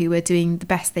 who are doing the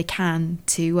best they can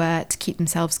to keep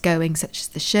themselves going, such as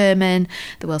the Sherman,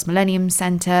 the Wales Millennium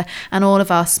Centre, and all of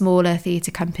our smaller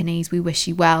theatre companies. We wish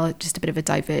you well. Just a bit of a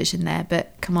diversion there,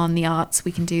 but come on, the arts,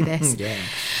 we can do this.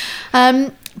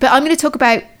 But I'm going to talk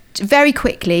about, very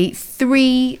quickly,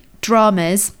 3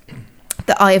 dramas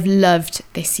that I have loved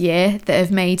this year that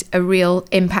have made a real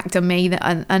impact on me, that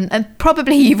and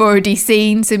probably you've already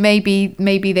seen, so maybe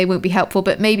they won't be helpful,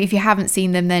 but maybe if you haven't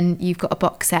seen them, then you've got a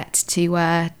box set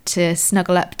to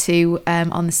snuggle up to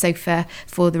on the sofa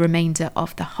for the remainder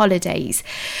of the holidays.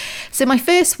 So my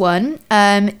first one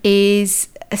is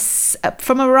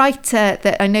from a writer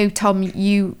that I know, Tom,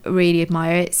 you really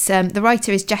admire. It's the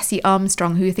writer is Jesse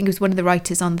Armstrong, who I think was one of the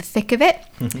writers on The Thick of It,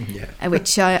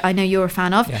 which I know you're a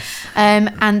fan of. Yes.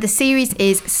 And the series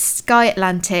is Sky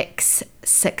Atlantic's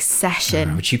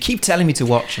Succession, which you keep telling me to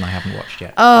watch and I haven't watched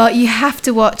yet. Oh, you have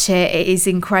to watch it. It is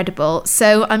incredible.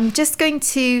 So I'm just going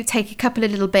to take a couple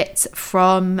of little bits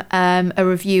from a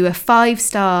review, a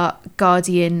 5-star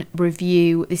Guardian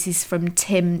review. This is from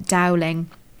Tim Dowling.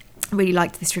 Really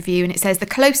liked this review, and it says the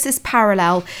closest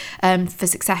parallel for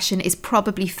Succession is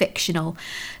probably fictional.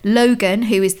 Logan,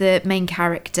 who is the main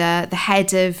character, the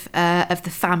head of the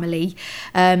family,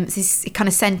 it kind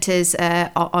of centres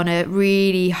on a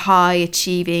really high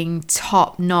achieving,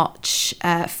 top notch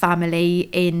family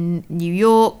in New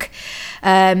York.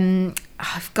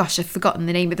 Gosh, I've forgotten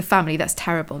the name of the family. That's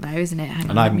terrible now, isn't it?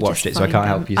 And I haven't watched it, so I can't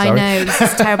help you. Sorry. I know, this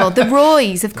is terrible. The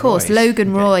Roys, of course,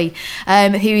 Logan Roy,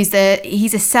 he's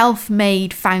a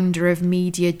self-made founder of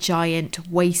media giant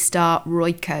Waystar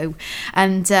Royco,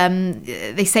 and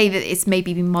they say that it's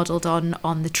maybe been modelled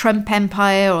on the Trump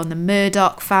empire, on the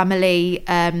Murdoch family.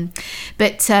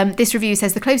 But this review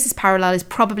says the closest parallel is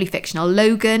probably fictional.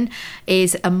 Logan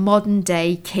is a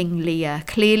modern-day King Lear,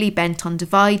 clearly bent on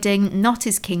dividing not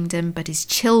his kingdom but his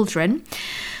children,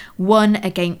 one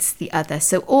against the other.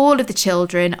 So all of the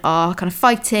children are kind of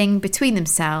fighting between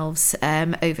themselves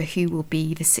over who will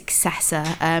be the successor.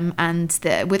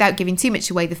 Without giving too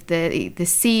much away,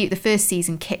 the first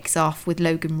season kicks off with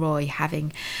Logan Roy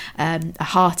having a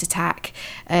heart attack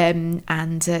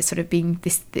and sort of bringing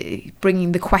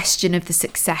the question of the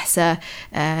successor,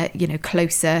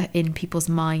 closer in people's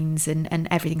minds, and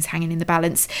everything's hanging in the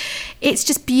balance. It's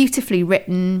just beautifully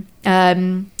written.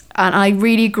 And I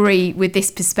really agree with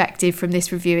this perspective from this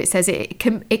review. It says it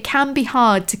can be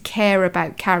hard to care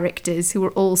about characters who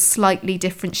are all slightly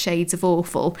different shades of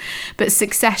awful, but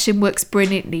Succession works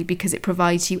brilliantly because it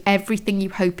provides you everything you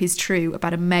hope is true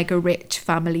about a mega rich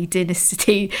family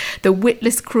dynasty, the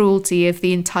witless cruelty of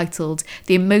the entitled,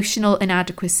 the emotional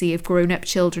inadequacy of grown-up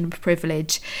children of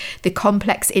privilege, the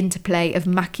complex interplay of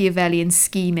Machiavellian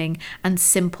scheming and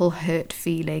simple hurt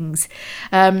feelings.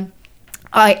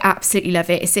 I absolutely love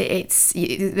it.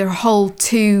 There are a whole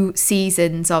 2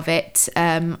 seasons of it.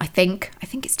 I think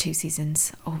it's 2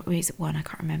 seasons. Or is it 1? I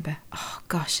can't remember. Oh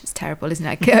gosh, it's terrible, isn't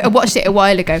it? I watched it a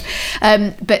while ago.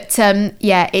 It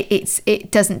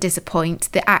doesn't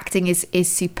disappoint. The acting is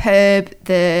superb.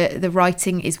 The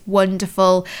writing is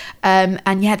wonderful.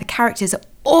 The characters are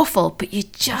awful, but you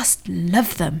just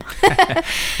love them. I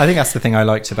think that's the thing I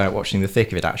liked about watching the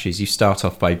thick of it, actually, is you start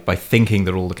off by thinking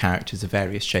that all the characters are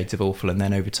various shades of awful, and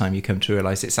then over time you come to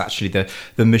realise it's actually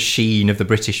the machine of the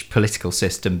British political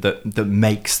system that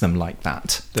makes them like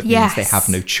that. That means they have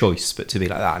no choice but to be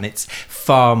like that, and it's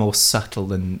far more subtle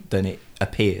than it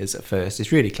appears at first.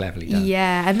 It's really cleverly done.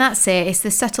 Yeah, and that's it. It's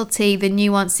the subtlety, the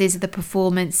nuances of the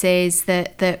performances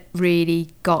that really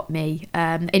got me.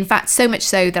 In fact, so much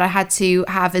so that I had to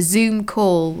have a Zoom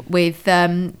call with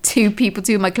 2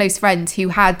 of my close friends who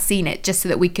had seen it, just so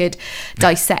that we could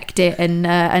dissect it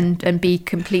and be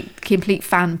complete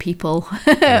fan people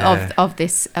of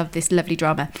this lovely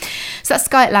drama. So that's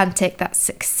Sky Atlantic. That's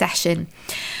Succession.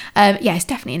 It's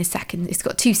definitely in a second. It's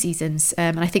got 2 seasons,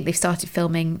 and I think they've started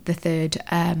filming the 3rd,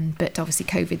 but obviously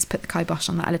COVID's put the kibosh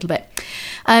on that a little bit.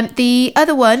 The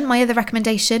other one, my other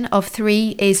recommendation of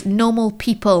 3, is Normal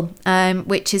People,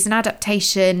 which is an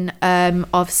adaptation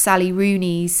of Sally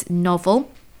Rooney's novel.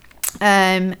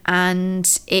 And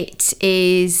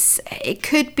it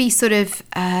could be sort of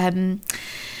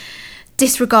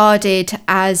disregarded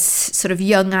as sort of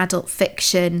young adult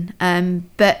fiction,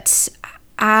 but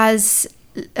as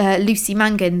Lucy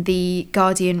Mangan, the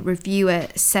Guardian reviewer,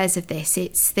 says of this,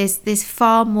 there's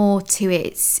far more to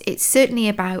it. It's certainly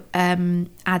about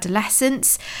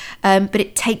adolescence, but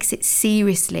it takes it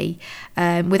seriously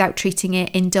without treating it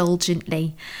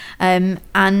indulgently,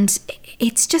 and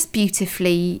it's just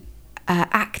beautifully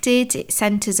acted. It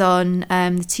centres on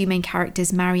the 2 main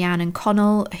characters, Marianne and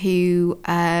Connell, who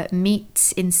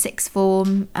meet in 6th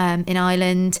form in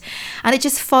Ireland, and it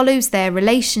just follows their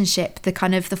relationship, the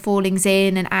kind of the fallings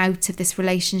in and out of this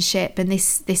relationship, and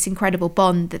this incredible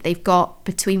bond that they've got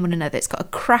between one another. It's got a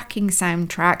cracking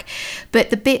soundtrack, but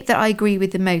the bit that I agree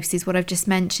with the most is what I've just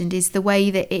mentioned, is the way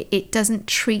that it doesn't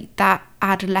treat that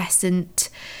adolescent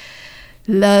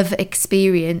love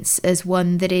experience as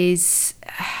one that is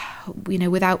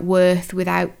without worth,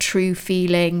 without true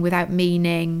feeling, without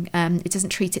meaning. It doesn't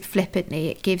treat it flippantly.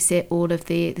 It gives it all of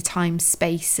the time,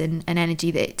 space and energy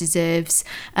that it deserves.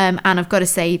 And I've got to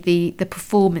say, the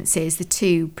performances, the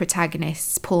 2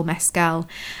 protagonists, Paul Mescal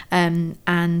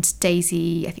and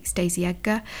Daisy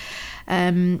Edgar,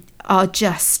 are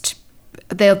just...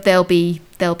 They'll be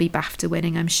BAFTA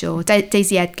winning, I'm sure.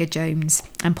 Daisy Edgar Jones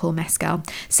and Paul Mescal.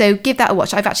 So give that a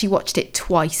watch. I've actually watched it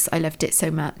twice. I loved it so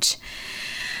much.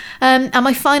 And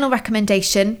my final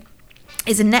recommendation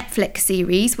is a Netflix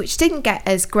series which didn't get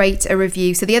as great a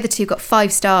review. So the other 2 got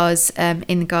 5 stars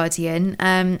in The Guardian,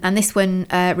 and this one,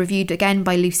 reviewed again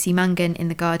by Lucy Mangan in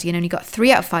The Guardian, only got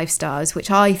 3 out of 5 stars,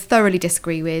 which I thoroughly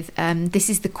disagree with.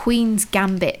 This is The Queen's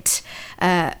Gambit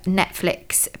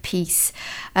Netflix piece,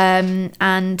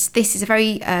 and this is a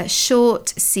very short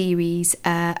series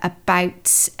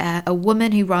about a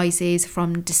woman who rises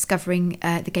from discovering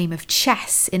the game of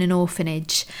chess in an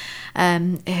orphanage,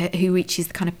 who reaches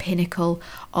the kind of pinnacle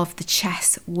of the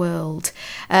chess world.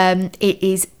 It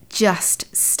is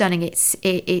just stunning.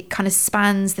 It kind of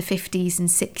spans the 50s and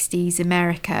 60s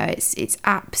America. It's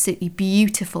absolutely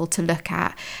beautiful to look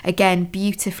at. Again,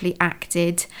 beautifully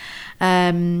acted,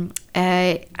 and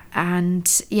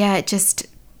yeah, just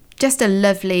a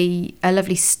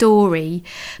lovely story,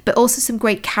 but also some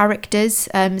great characters.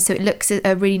 So it looks at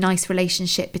a really nice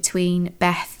relationship between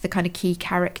Beth, the kind of key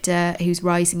character who's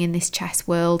rising in this chess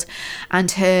world, and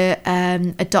her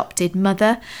adopted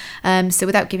mother. So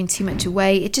without giving too much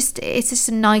away, it's just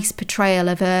a nice portrayal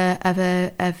of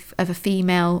a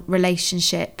female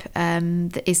relationship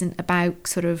that isn't about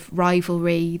sort of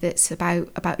rivalry, that's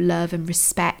about love and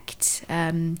respect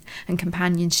and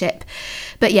companionship.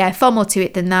 But yeah, far more to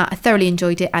it than that. I thoroughly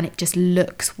enjoyed it, and it just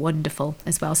looks wonderful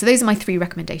as well. So those are my 3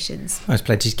 recommendations. There's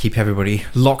plenty to keep everybody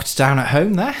locked down at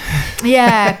home there.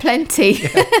 Yeah, plenty.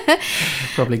 Yeah,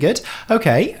 probably good.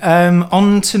 Okay,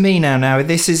 on to me now. Now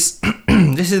this is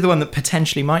this is the one that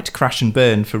potentially might crash and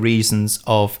burn for reasons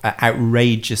of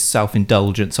outrageous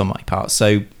self-indulgence on my part.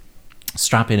 So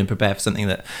strap in and prepare for something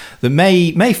that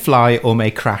may fly or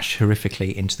may crash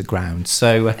horrifically into the ground.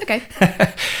 So okay.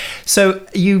 So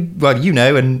you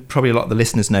know, and probably a lot of the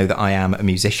listeners know, that I am a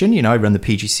musician. You know, I run the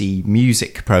PGC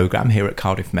music programme here at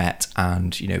Cardiff Met,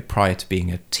 and you know, prior to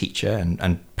being a teacher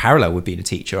and parallel with being a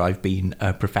teacher, I've been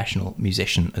a professional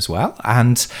musician as well.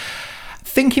 And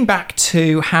thinking back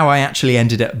to how I actually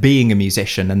ended up being a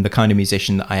musician and the kind of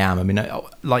musician that I am, I mean,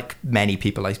 like many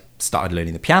people, I started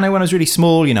learning the piano when I was really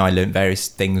small. You know, I learned various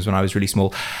things when I was really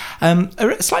small.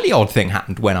 A slightly odd thing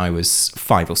happened when I was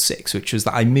 5 or 6, which was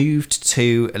that I moved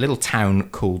to a little town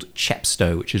called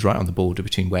Chepstow, which is right on the border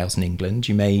between Wales and England.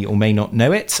 You may or may not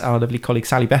know it. Our lovely colleague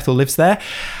Sally Bethel lives there.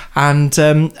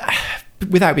 And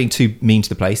without being too mean to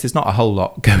the place, there's not a whole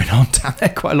lot going on down there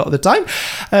quite a lot of the time.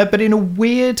 But in a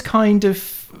weird kind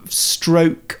of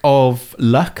stroke of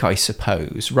luck, I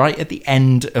suppose, right at the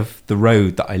end of the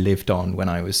road that I lived on when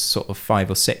I was sort of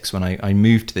 5 or 6, when I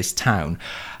moved to this town,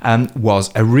 was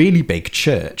a really big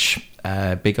church,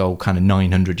 a big old kind of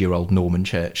 900-year-old Norman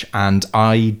church. And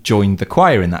I joined the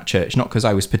choir in that church, not because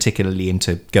I was particularly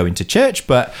into going to church,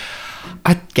 but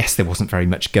I guess there wasn't very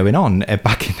much going on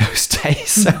back in those days,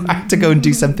 so I had to go and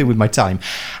do something with my time.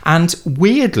 And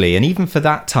weirdly, and even for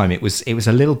that time, it was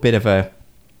a little bit of a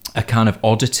kind of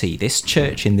oddity. This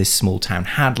church in this small town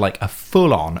had like a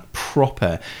full-on,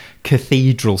 proper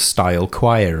cathedral-style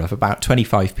choir of about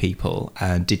 25 people,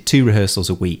 and did 2 rehearsals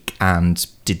a week and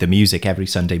did the music every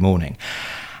Sunday morning.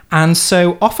 And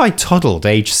so off I toddled,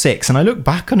 age 6, and I look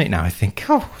back on it now, I think,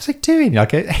 oh, what was I doing?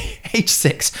 Like at age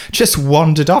 6, just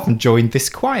wandered off and joined this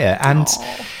choir. And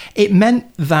it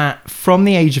meant that from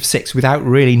the age of 6, without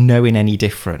really knowing any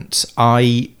different,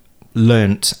 I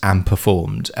learnt and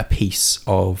performed a piece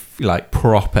of like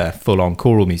proper full-on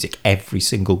choral music every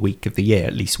single week of the year,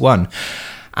 at least one.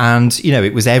 And, you know,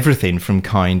 it was everything from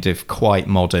kind of quite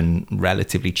modern,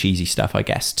 relatively cheesy stuff, I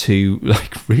guess, to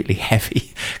like really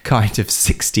heavy kind of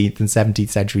 16th and 17th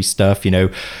century stuff, you know,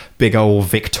 big old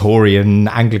Victorian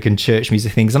Anglican church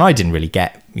music things. And I didn't really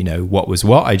get, you know, what was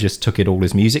what. I just took it all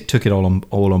as music, took it all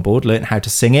on board, learned how to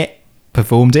sing it,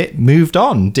 performed it, moved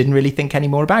on, didn't really think any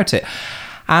more about it.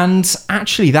 And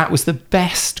actually, that was the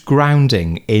best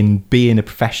grounding in being a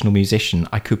professional musician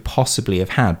I could possibly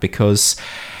have had, because,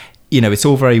 you know, it's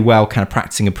all very well kind of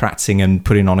practicing and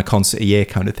putting on a concert a year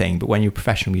kind of thing. But when you're a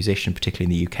professional musician,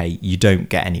 particularly in the UK, you don't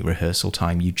get any rehearsal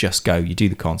time. You just go, you do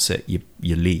the concert, you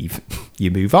leave,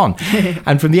 you move on.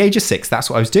 And from the age of 6, that's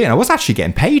what I was doing. I was actually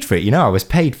getting paid for it. You know, I was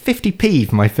paid 50p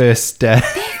for my first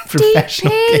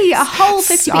professional gigs. A whole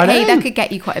 50p. Hey, that could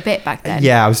get you quite a bit back then.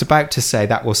 Yeah, I was about to say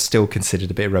that was still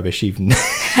considered a bit rubbish even when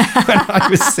I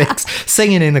was 6.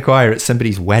 Singing in the choir at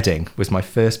somebody's wedding was my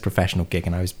first professional gig,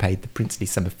 and I was paid the princely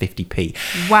sum of 50p.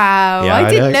 Wow, yeah, I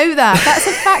didn't know that. That's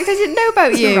a fact I didn't know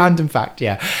about you. It's a random fact,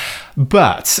 yeah.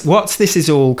 But what this is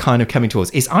all kind of coming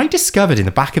towards is I discovered in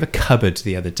the back of a cupboard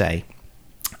the other day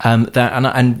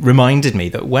and reminded me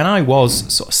that when I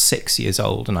was sort of 6 years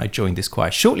old and I joined this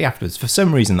choir, shortly afterwards, for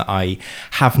some reason that I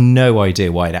have no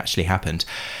idea why it actually happened,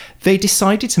 they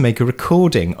decided to make a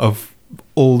recording of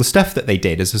all the stuff that they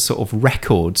did as a sort of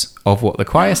record of what the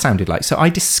choir sounded like. So I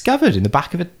discovered in the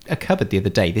back of a cupboard the other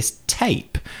day this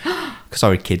tape.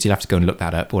 Sorry, kids, you'll have to go and look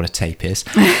that up, what a tape is.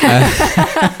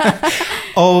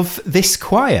 Of this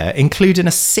choir, including a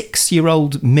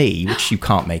 6-year-old me, which you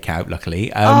can't make out,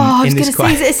 luckily. I was going to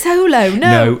say, is it a solo?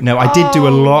 No, I did do a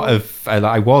lot of,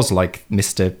 I was like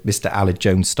Mr. Aled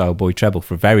Jones style boy treble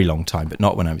for a very long time, but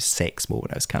not when I was 6, more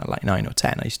when I was kind of like 9 or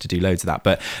 10. I used to do loads of that,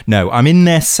 but no, I'm in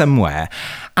there somewhere.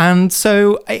 And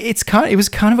so it was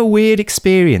kind of a weird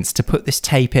experience to put this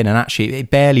tape in, and actually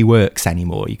it barely works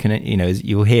anymore. You can, you know, as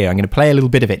you'll hear, I'm going to play a little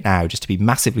bit of it now just to be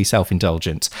massively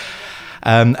self-indulgent.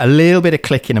 A little bit of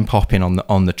clicking and popping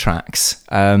on the tracks,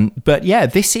 but yeah,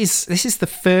 this is the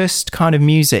first kind of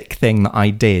music thing that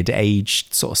I did,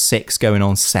 aged sort of 6 going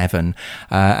on 7,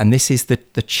 and this is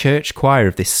the church choir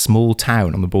of this small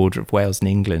town on the border of Wales and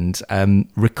England,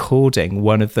 recording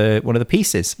one of the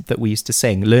pieces that we used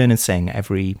to learn and sing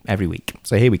every week.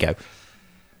 So here we go.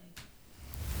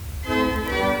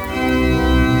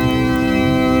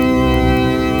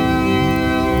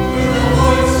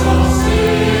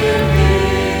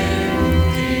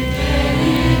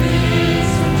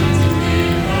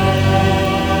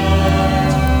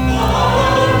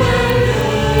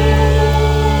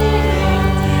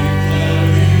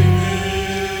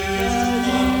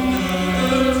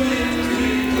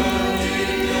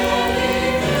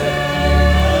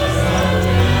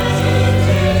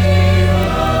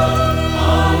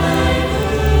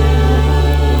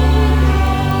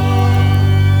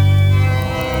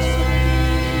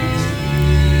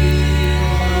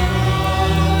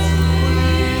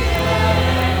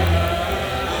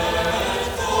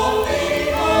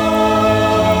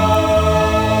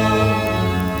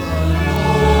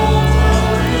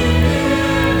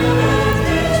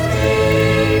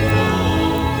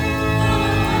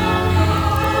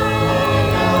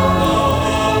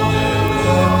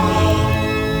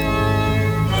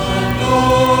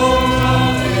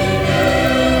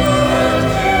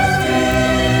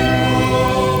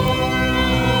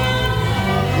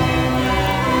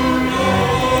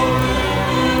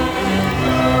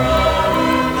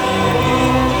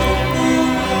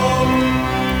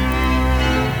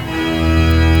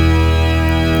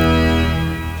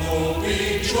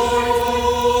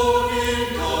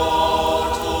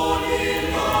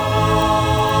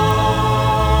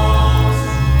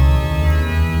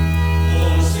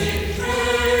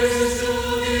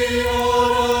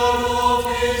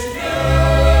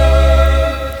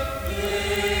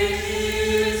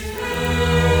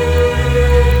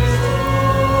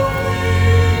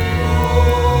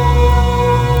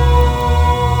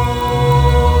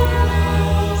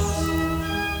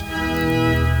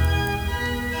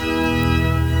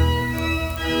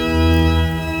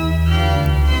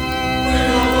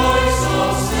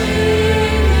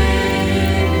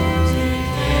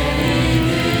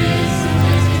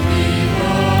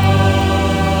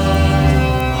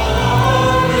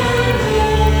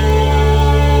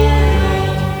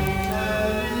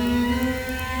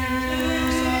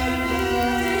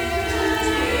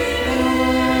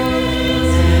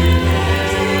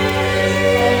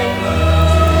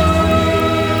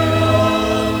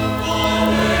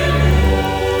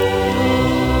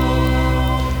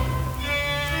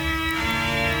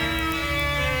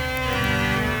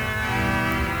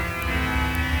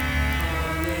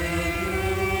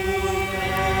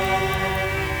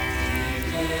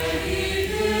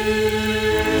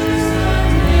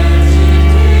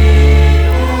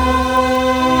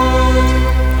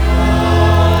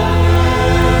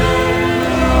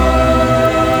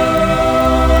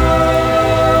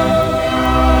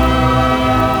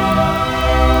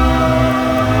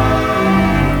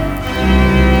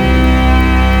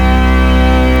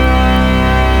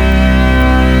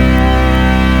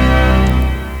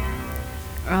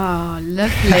 Oh,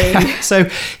 lovely. So,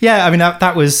 yeah, I mean,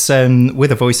 that was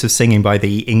with a voice of singing by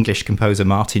the English composer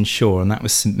Martin Shaw, and that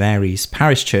was St Mary's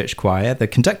Parish Church Choir. The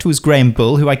conductor was Graham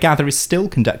Bull, who I gather is still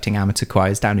conducting amateur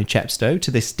choirs down in Chepstow to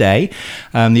this day.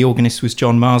 The organist was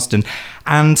John Marsden.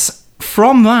 And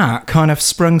from that kind of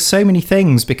sprung so many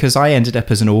things, because I ended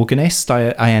up as an organist.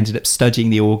 I ended up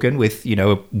studying the organ with,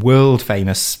 a world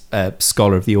famous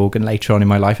scholar of the organ later on in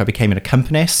my life. I became an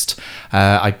accompanist.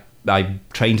 I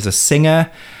trained as a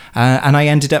singer. And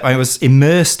I was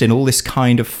immersed in all this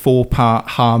kind of 4-part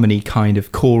harmony kind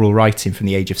of choral writing from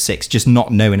the age of 6, just not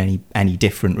knowing any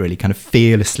different, really, kind of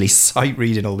fearlessly sight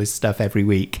reading all this stuff every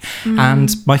week.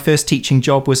 And my first teaching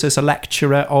job was as a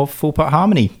lecturer of 4-part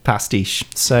harmony pastiche.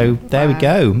 So there we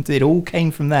go. It all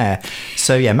came from there.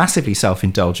 So yeah, massively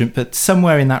self-indulgent, but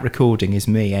somewhere in that recording is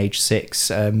me, age 6,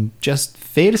 just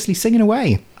fearlessly singing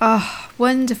away. Oh,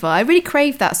 wonderful. I really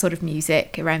crave that sort of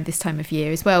music around this time of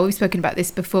year as well. We've spoken about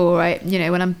this before, right?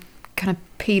 When I'm kind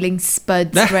of peeling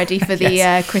spuds ready for the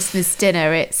Yes. Christmas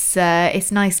dinner, it's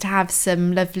nice to have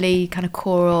some lovely kind of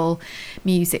choral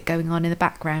music going on in the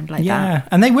background like that. Yeah,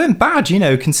 and they weren't bad,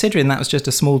 considering that was just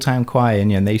a small town choir,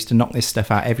 and they used to knock this stuff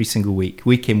out every single week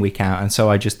in, week out. And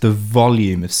so the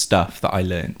volume of stuff that I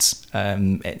learnt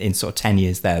in sort of 10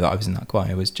 years there that I was in that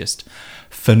choir was just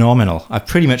phenomenal. I've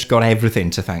pretty much got everything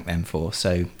to thank them for,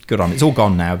 so good on them. It's all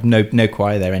gone now. No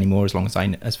choir there anymore,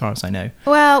 as far as I know.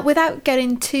 Well, without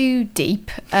getting too deep,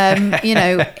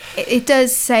 it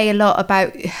does say a lot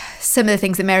about some of the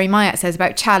things that Mary Myatt says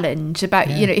about challenge, about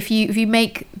if you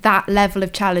make that level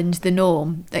of challenge the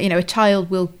norm, a child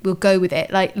will go with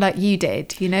it like you did.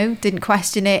 Didn't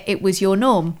question it. It was your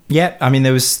norm. Yeah, I mean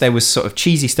there was sort of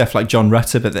cheesy stuff like John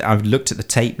Rutter, but I've looked at the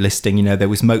tape listing. There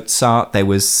was Mozart, there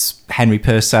was Henry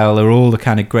Purcell, there were all the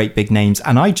kind of great big names,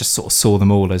 and I just sort of saw them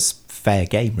all as fair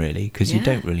game, really, because you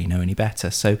don't really know any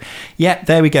better. So yeah,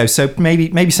 there we go. So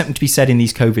maybe something to be said in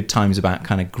these COVID times about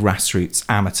kind of grassroots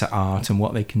amateur art and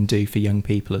what they can do for young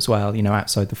people as well,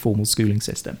 outside the formal schooling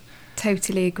system.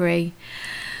 Totally agree.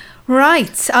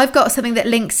 Right, I've got something that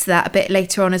links to that a bit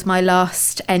later on as my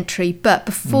last entry, but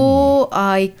before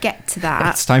I get to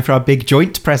that... It's time for our big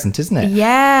joint present, isn't it?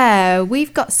 Yeah,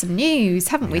 we've got some news,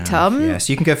 haven't we, Tom? Yeah,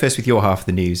 so you can go first with your half of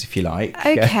the news, if you like.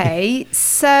 Okay,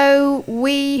 so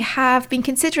we have been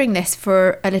considering this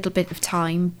for a little bit of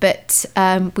time, but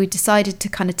we decided to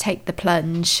kind of take the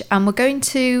plunge, and we're going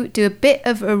to do a bit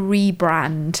of a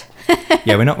rebrand.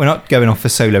 Yeah, we're not going off for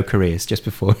solo careers just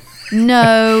before...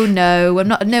 No, I'm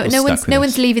not. No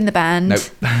one's leaving the band. Nope.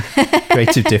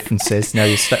 Creative differences. No,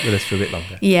 you're stuck with us for a bit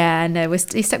longer. Yeah, no,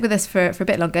 you're stuck with us for a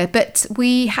bit longer. But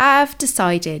we have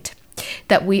decided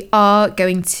that we are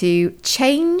going to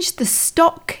change the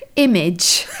stock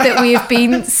image that we have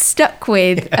been stuck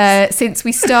with since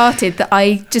we started, that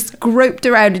I just groped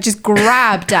around and just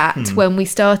grabbed at when we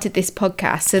started this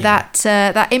podcast. So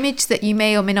that image that you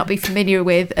may or may not be familiar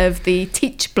with of the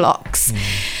teach blocks.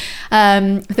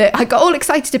 That I got all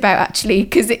excited about, actually,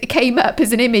 because it came up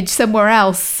as an image somewhere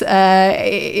else in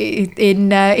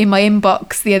my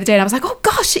inbox the other day, and I was like, oh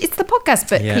gosh, it's the podcast,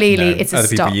 but clearly it's a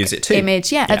stock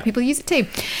image. Yeah, other people use it too.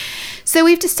 So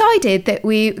we've decided that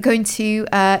we're going to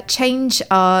change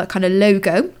our kind of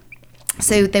logo.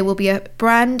 So there will be a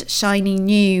brand shiny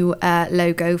new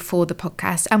logo for the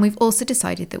podcast, and we've also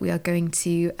decided that we are going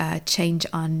to change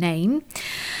our name.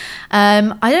 I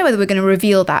don't know whether we're going to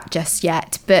reveal that just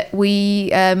yet, but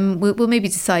we'll maybe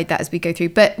decide that as we go through.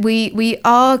 But we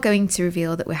are going to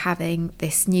reveal that we're having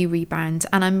this new rebrand,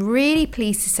 and I'm really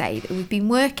pleased to say that we've been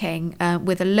working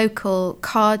with a local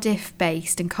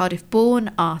Cardiff-based and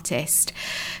Cardiff-born artist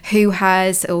who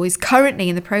is currently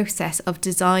in the process of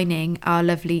designing our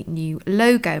lovely new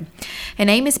logo. Her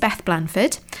name is Beth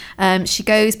Blandford. She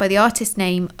goes by the artist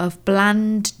name of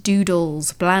Bland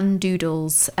Doodles,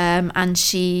 and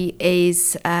she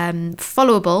is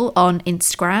followable on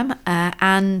Instagram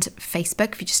and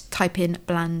Facebook if you just type in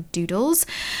Bland Doodles.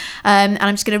 And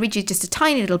I'm just going to read you just a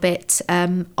tiny little bit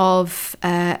from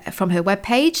her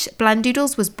webpage. Bland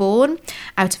Doodles was born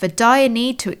out of a dire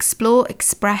need to explore,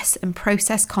 express and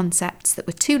process concepts that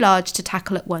were too large to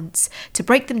tackle at once, to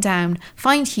break them down,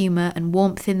 find humour and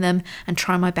warmth in them, and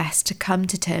try my best to come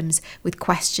to terms with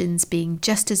questions being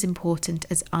just as important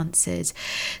as answers.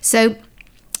 So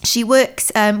she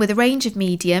works with a range of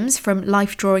mediums, from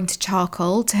life drawing to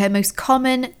charcoal, to her most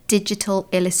common digital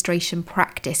illustration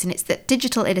practice. And it's that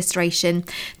digital illustration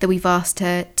that we've asked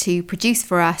her to produce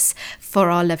for us for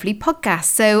our lovely podcast.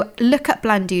 So look up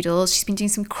Blandoodles. She's been doing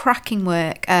some cracking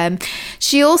work.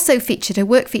 She also her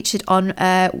work featured on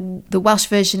the Welsh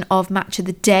version of Match of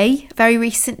the Day very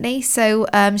recently. So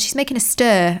she's making a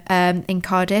stir in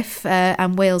Cardiff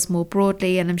and Wales more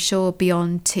broadly, and I'm sure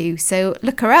beyond too. So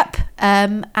look her up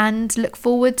and look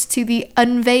forward to the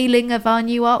unveiling of our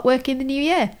new artwork in the new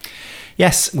year.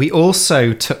 Yes, we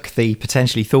also took the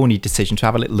potentially thorny decision to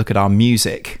have a little look at our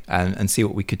music and see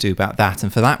what we could do about that.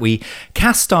 And for that, we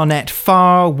cast our net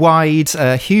far, wide,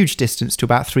 a huge distance to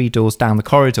about 3 doors down the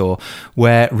corridor,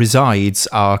 where resides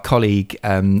our colleague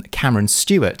Cameron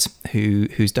Stewart,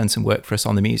 who's done some work for us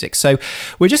on the music. So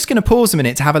we're just going to pause a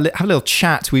minute to have a little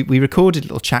chat. We recorded a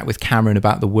little chat with Cameron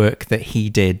about the work that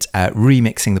he did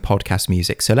remixing the podcast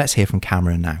music. So let's hear from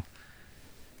Cameron now.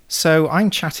 So I'm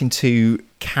chatting to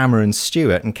Cameron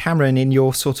Stewart, and Cameron, in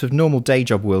your sort of normal day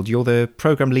job world, you're the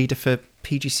programme leader for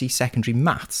PGC Secondary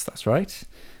Maths, that's right?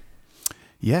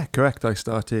 Yeah, correct. I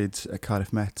started at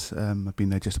Cardiff Met. I've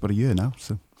been there just about a year now.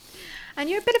 So, and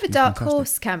you're a bit of a dark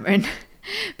horse, Cameron,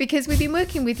 because we've been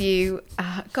working with you,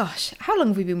 how long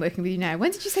have we been working with you now?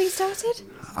 When did you say you started?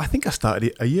 I think I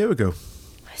started a year ago.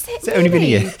 It's only been a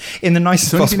year. In the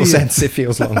nicest possible sense, it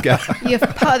feels longer. You're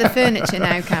part of the furniture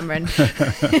now, Cameron.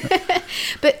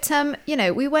 But,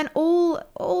 we went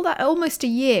all that almost a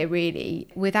year, really,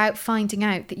 without finding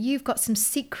out that you've got some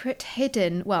secret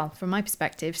hidden, well, from my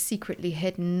perspective, secretly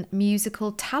hidden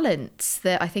musical talents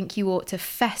that I think you ought to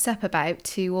fess up about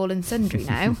to all and sundry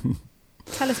now.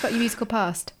 Tell us about your musical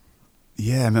past.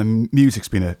 Yeah, music's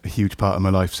been a huge part of my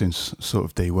life since sort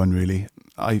of day one, really.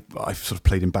 I've sort of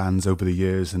played in bands over the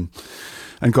years and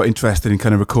got interested in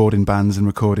kind of recording bands and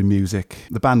recording music.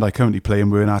 The band I currently play in,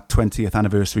 we're in our 20th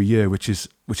anniversary year, which is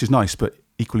nice, but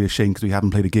equally a shame because we haven't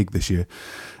played a gig this year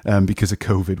because of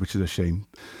COVID, which is a shame.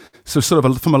 So sort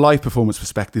of from a live performance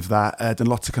perspective, that done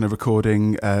lots of kind of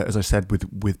recording, as I said,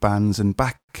 with bands. And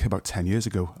back about 10 years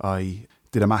ago, I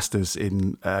did a master's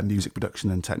in music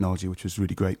production and technology, which was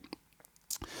really great.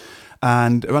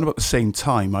 And around about the same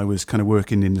time, I was kind of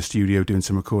working in the studio doing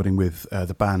some recording with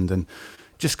the band, and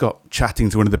just got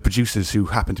chatting to one of the producers who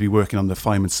happened to be working on the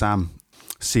Fireman Sam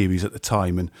series at the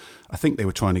time. And I think they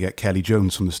were trying to get Kelly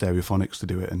Jones from the Stereophonics to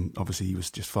do it. And obviously he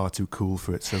was just far too cool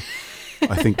for it. So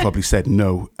I think probably said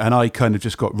no. And I kind of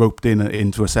just got roped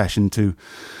into a session to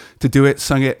do it,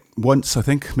 sung it once, I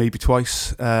think, maybe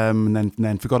twice, and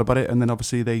then forgot about it. And then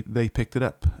obviously they picked it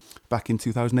up back in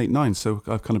 2008-09. So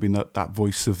I've kind of been that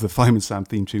voice of the Fireman Sam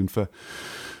theme tune for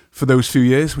those few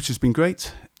years, which has been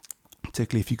great.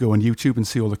 Particularly if you go on YouTube and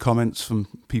see all the comments from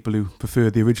people who prefer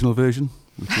the original version,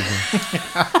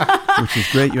 which is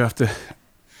great. You have to,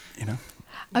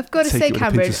 I've got to say, take it with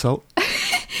Cameron, a pinch of salt.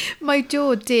 My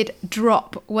jaw did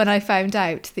drop when I found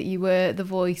out that you were the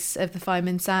voice of the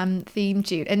Fireman Sam theme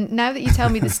tune. And now that you tell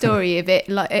me the story of it,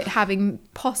 like it having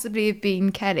possibly have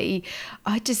been Kelly,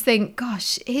 I just think,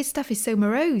 gosh, his stuff is so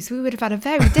morose. We would have had a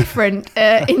very different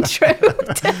intro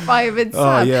to Fireman Sam.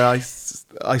 Oh yeah,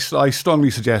 I strongly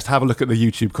suggest have a look at the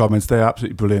YouTube comments. They're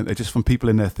absolutely brilliant. They're just from people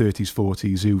in their 30s,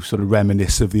 40s who sort of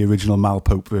reminisce of the original Mal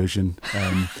Pope version.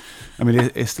 I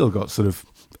mean, it's still got sort of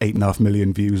 8.5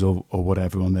 million views or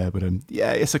whatever on there, but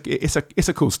yeah, it's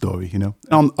a cool story,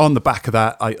 On the back of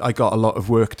that, I got a lot of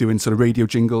work doing sort of radio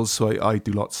jingles, so I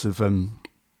do lots of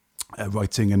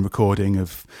writing and recording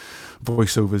of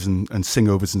voiceovers and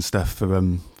sing-overs and stuff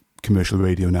for commercial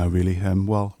radio now, really,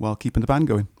 while keeping the band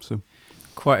going. So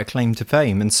quite a claim to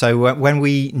fame. And so when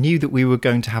we knew that we were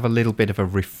going to have a little bit of a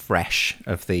refresh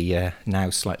of the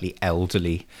now slightly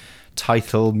elderly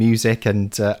title, music and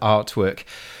artwork,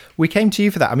 we came to you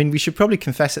for that. I mean, we should probably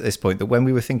confess at this point that when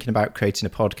we were thinking about creating a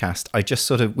podcast, I just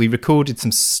we recorded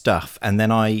some stuff and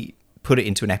then I put it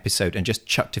into an episode and just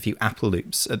chucked a few Apple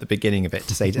loops at the beginning of it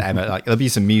to say to Emma, like, there'll be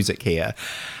some music here.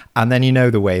 And then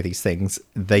the way these things,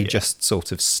 they just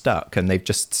sort of stuck and they've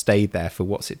just stayed there for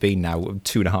what's it been now,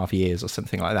 2.5 years or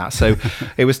something like that. So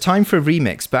it was time for a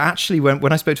remix. But actually,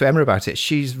 when I spoke to Emma about it,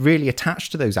 she's really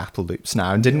attached to those Apple loops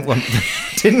now and didn't want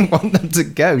them to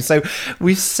go. So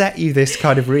we've set you this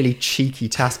kind of really cheeky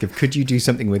task of, could you do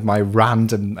something with my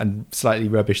random and slightly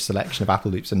rubbish selection of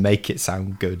Apple loops and make it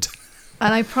sound good?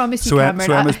 And I promise you, Cameron...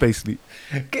 So Emma's basically...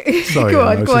 Sorry, go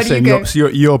on, saying, you go. So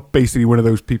you're basically one of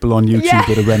those people on YouTube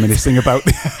that are reminiscing about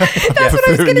that's what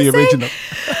I was going to say. Original.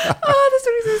 That's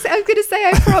what I was going to say.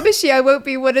 I promise you I won't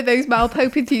be one of those Mal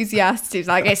Pope enthusiasts who's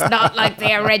like, it's not like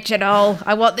the original.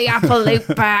 I want the Apple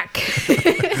loop back.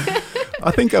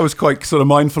 I think I was quite sort of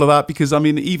mindful of that because, I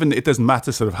mean, even it doesn't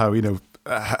matter sort of how,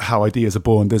 how ideas are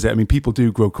born, does it? I mean, people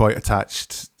do grow quite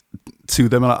attached to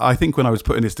them. And I think when I was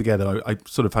putting this together, I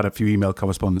sort of had a few email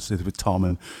correspondences with Tom,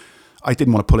 and I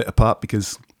didn't want to pull it apart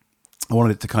because I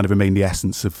wanted it to kind of remain the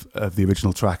essence of the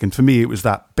original track. And for me, it was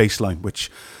that bass line, which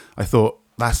I thought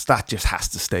that just has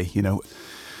to stay, you know.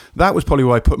 That was probably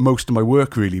where I put most of my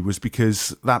work, really, was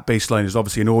because that bass line is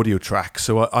obviously an audio track.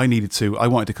 So I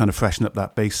wanted to kind of freshen up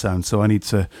that bass sound. So I need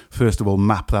to, first of all,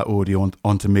 map that audio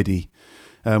onto MIDI,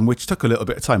 which took a little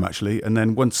bit of time, actually. And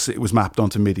then once it was mapped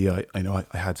onto MIDI, I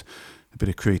had a bit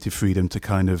of creative freedom to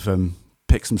kind of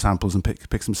pick some samples and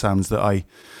pick some sounds that I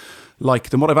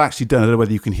liked. And what I've actually done, I don't know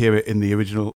whether you can hear it in the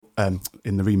original,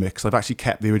 in the remix, I've actually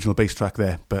kept the original bass track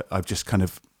there, but I've just kind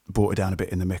of brought it down a bit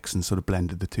in the mix and sort of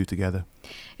blended the two together.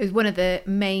 It was one of the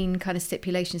main kind of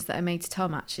stipulations that I made to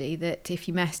Tom, actually, that if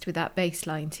you messed with that bass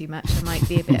line too much, I might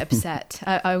be a bit upset.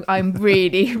 I'm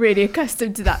really, really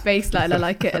accustomed to that bass line. I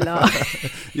like it a lot.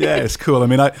 Yeah, it's cool. I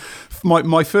mean,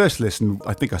 my first listen,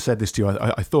 I think I said this to you,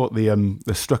 I thought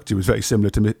the structure was very similar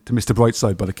to Mr.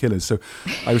 Brightside by the Killers. So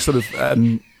I was sort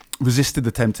of resisted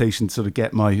the temptation to sort of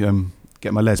get my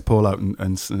Les Paul out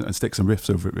and stick some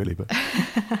riffs over it, really. But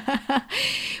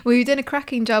we've done a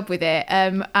cracking job with it,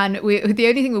 and the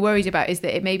only thing we're worried about is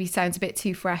that it maybe sounds a bit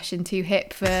too fresh and too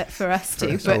hip for us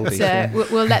to. But oldies, yeah.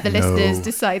 We'll let the listeners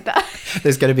decide that.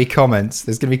 There's going to be comments.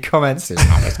 Yeah.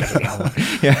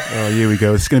 Oh, here we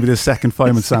go. It's going to be the second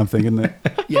Fireman Sam thing, isn't it?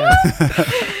 Yeah.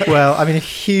 Well, I mean, a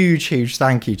huge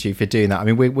thank you to you for doing that. I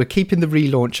mean, we're keeping the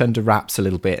relaunch under wraps a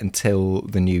little bit until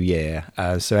the new year.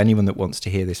 So anyone that wants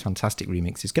to hear this fantastic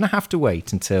remix is going to have to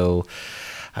wait until,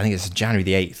 I think it's January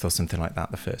the 8th or something like that,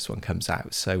 the first one comes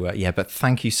out. So but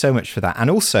thank you so much for that. And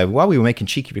also, while we were making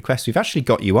cheeky requests, we've actually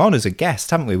got you on as a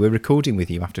guest, haven't we? We're recording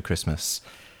with you after Christmas.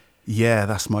 Yeah,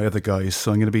 that's my other guys.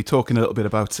 So I'm going to be talking a little bit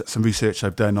about some research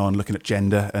I've done on looking at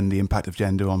gender and the impact of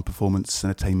gender on performance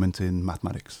and attainment in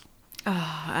mathematics.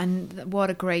 Oh, and what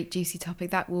a great juicy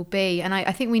topic that will be. And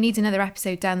I think we need another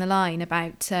episode down the line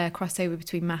about crossover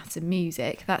between maths and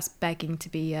music. That's begging to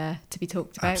be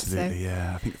talked about. Absolutely, so.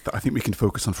 Yeah. I think we can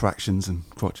focus on fractions and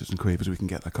crotchets and quavers. We can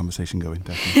get that conversation going,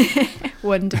 definitely.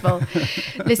 Wonderful.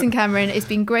 Listen, Cameron, it's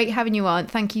been great having you on.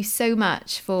 Thank you so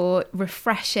much for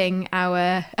refreshing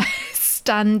our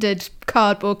standard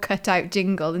cardboard cutout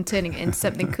jingle and turning it into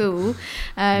something cool.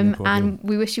 And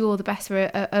we wish you all the best for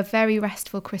a very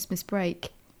restful Christmas break.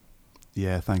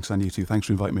 Yeah, thanks. And you too. Thanks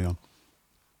for inviting me on.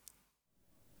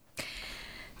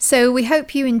 So we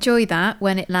hope you enjoy that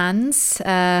when it lands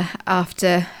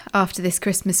after this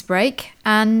Christmas break.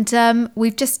 And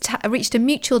we've just reached a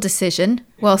mutual decision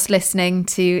whilst listening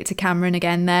to Cameron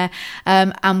again there.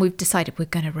 And we've decided we're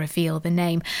going to reveal the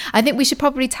name. I think we should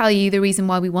probably tell you the reason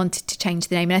why we wanted to change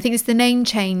the name. And I think it's the name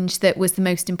change that was the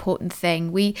most important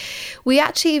thing. We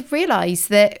actually realised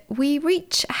that we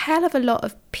reach a hell of a lot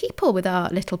of people with our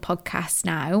little podcast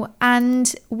now.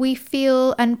 And we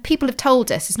feel, and people have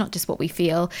told us, it's not just what we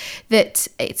feel, that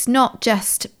it's not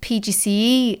just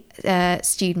PGCE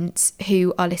students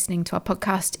who are listening to our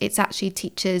podcast. It's actually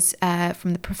teachers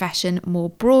from the profession more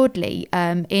broadly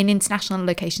in international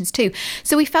locations too.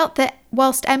 So we felt that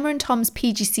whilst Emma and Tom's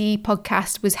PGCE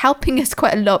podcast was helping us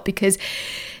quite a lot, because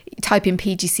type in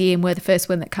PGCE and we're the first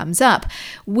one that comes up,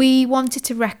 we wanted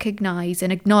to recognise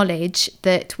and acknowledge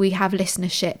that we have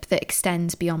listenership that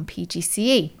extends beyond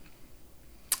PGCE.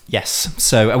 Yes,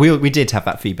 so we did have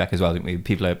that feedback as well, didn't we?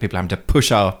 People having to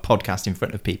push our podcast in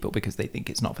front of people because they think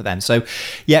it's not for them. So,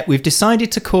 yeah, we've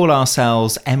decided to call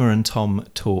ourselves Emma and Tom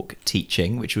Talk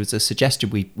Teaching, which was a suggestion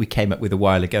we came up with a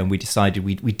while ago, and we decided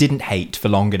we didn't hate for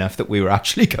long enough that we were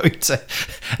actually going to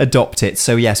adopt it.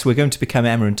 So, yes, we're going to become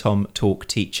Emma and Tom Talk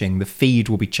Teaching. The feed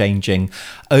will be changing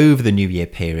over the New Year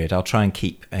period. I'll try and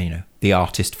keep, the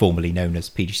artist formerly known as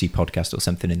PGC Podcast or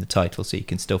something in the title, so you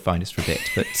can still find us for a bit.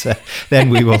 But then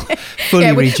we will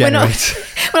fully regenerate.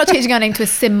 We're not changing our name to a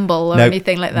symbol or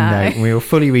anything like that. No, we will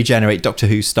fully regenerate Doctor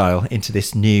Who style into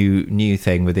this new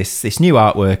thing with this new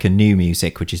artwork and new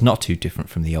music, which is not too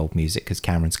different from the old music, because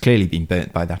Cameron's clearly been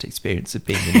burnt by that experience of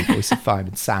being the new voice of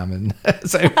Fireman Sam, and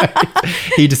so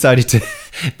he decided to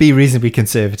be reasonably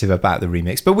conservative about the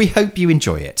remix. But we hope you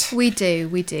enjoy it. We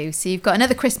do. So you've got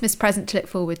another Christmas present to look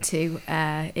forward to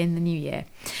in the new year.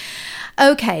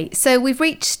 Okay, so we've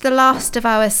reached the last of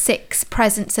our 6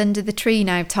 presents under the tree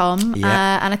now, Tom.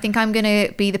 Yeah. And I think I'm going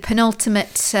to be the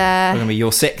penultimate. We're going to be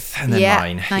your 6th and then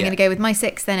mine. I'm going to go with my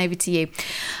 6th, then over to you.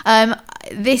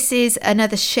 This is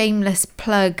another shameless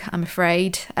plug, I'm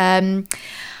afraid.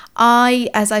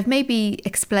 As I've maybe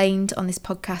explained on this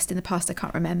podcast in the past, I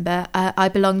can't remember, I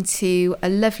belong to a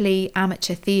lovely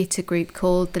amateur theatre group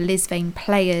called the Lisvane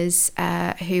Players,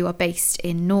 who are based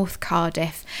in North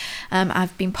Cardiff.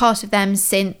 I've been part of them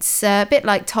since, a bit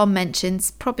like Tom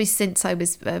mentions, probably since I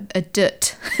was a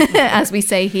dut, as we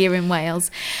say here in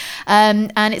Wales.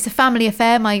 And it's a family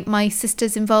affair. My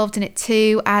sister's involved in it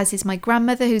too, as is my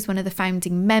grandmother, who's one of the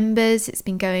founding members. It's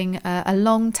been going a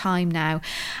long time now.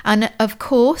 And of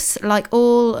course, like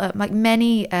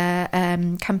many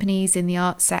companies in the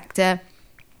arts sector,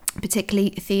 particularly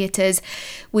theatres,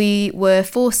 we were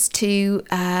forced to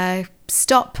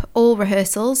stop all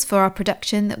rehearsals for our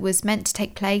production that was meant to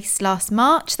take place last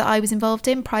March that I was involved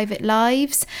in, Private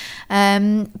Lives.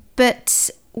 But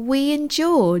we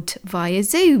endured via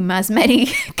Zoom, as many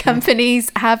companies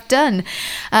have done.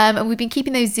 And we've been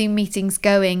keeping those Zoom meetings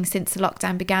going since the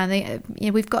lockdown began.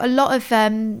 We've got a lot of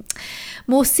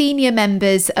more senior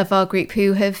members of our group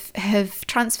who have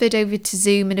transferred over to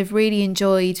Zoom and have really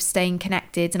enjoyed staying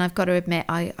connected. And I've got to admit,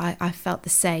 I felt the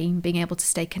same, being able to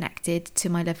stay connected to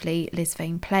my lovely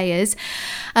Lisvane Players.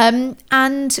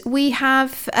 And we've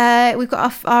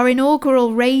got our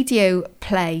inaugural radio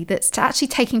play that's actually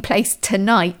taking place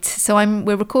tonight. So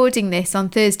we're recording this on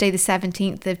Thursday the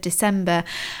 17th of December,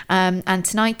 and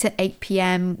tonight at 8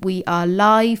 p.m. we are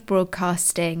live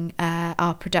broadcasting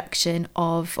our production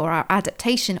of, or our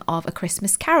adaptation of, A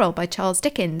Christmas Carol by Charles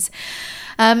Dickens.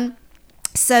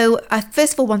 So I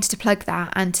first of all wanted to plug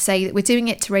that and to say that we're doing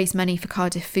it to raise money for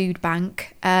Cardiff Food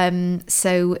Bank.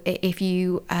 So if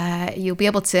you'll be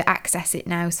able to access it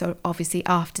now. So obviously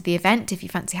after the event, if you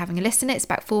fancy having a listen, it's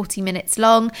about 40 minutes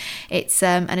long. It's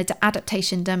an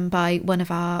adaptation done by one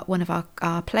of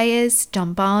our players,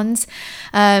 John Barnes.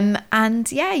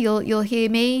 And yeah, you'll hear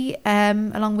me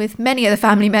along with many other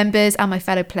family members and my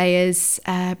fellow players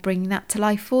bringing that to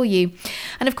life for you.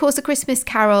 And of course, A Christmas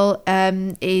Carol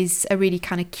is a really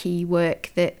kind of key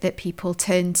work that people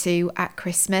turn to at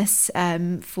Christmas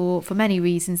for many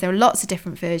reasons. There are lots of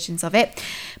different versions of it,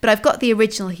 but I've got the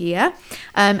original here,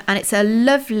 and it's a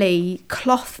lovely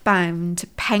cloth-bound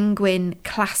penguin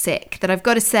classic that I've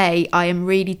got to say I am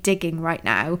really digging right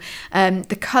now.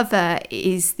 The cover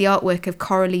is the artwork of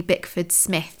Coralie Bickford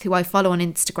Smith, who I follow on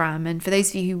Instagram, and for those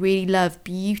of you who really love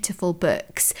beautiful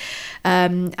books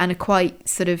and are quite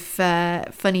sort of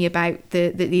funny about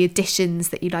the editions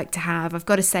that you like to have, I've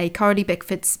got to say Coralie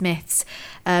Bickford Smith's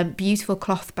beautiful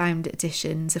cloth-bound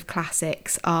editions of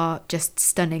classics are just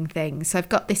stunning things. So I've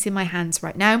got this in my hands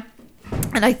right now,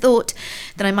 and I thought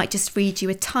that I might just read you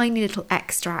a tiny little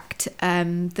extract,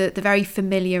 the very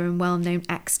familiar and well-known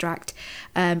extract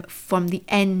from the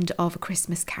end of A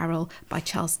Christmas Carol by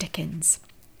Charles Dickens.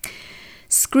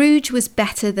 Scrooge was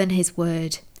better than his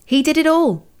word. He did it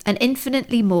all, and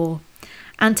infinitely more.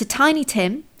 And to Tiny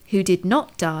Tim, who did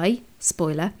not die,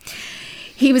 spoiler,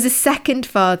 he was a second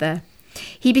father.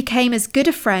 He became as good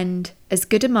a friend, as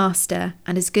good a master,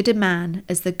 and as good a man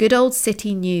as the good old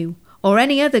city knew, or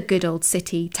any other good old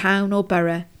city, town or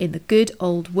borough in the good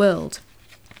old world.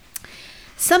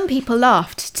 Some people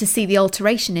laughed to see the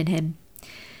alteration in him,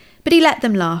 but he let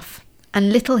them laugh,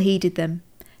 and little heeded them,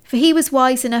 for he was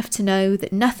wise enough to know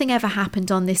that nothing ever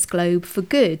happened on this globe for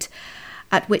good,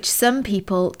 at which some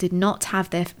people did not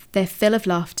have their fill of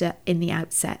laughter in the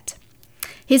outset.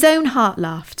 His own heart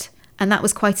laughed, and that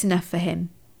was quite enough for him.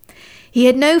 He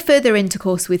had no further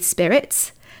intercourse with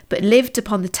spirits, but lived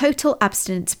upon the total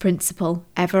abstinence principle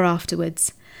ever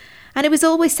afterwards. And it was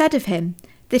always said of him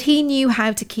that he knew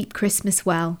how to keep Christmas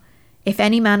well, if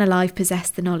any man alive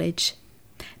possessed the knowledge.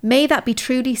 May that be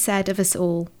truly said of us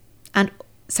all,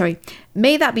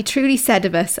 may that be truly said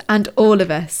of us and all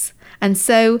of us. And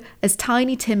so, as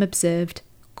Tiny Tim observed,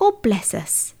 God bless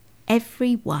us,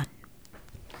 every one.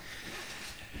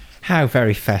 How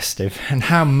very festive, and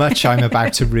how much I'm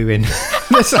about to ruin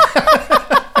this.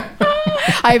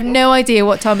 I have no idea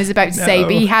what Tom is about to say,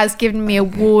 but he has given me a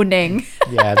warning.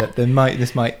 Yeah, that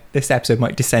this episode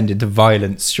might descend into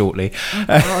violence shortly. Oh,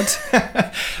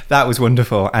 God. That was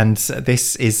wonderful, and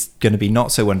this is going to be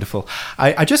not so wonderful.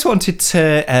 I just wanted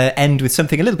to end with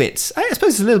something a little bit, I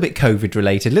suppose, a little bit COVID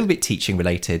related, a little bit teaching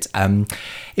related.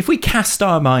 If we cast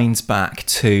our minds back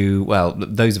to, well,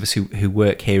 those of us who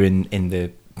work here in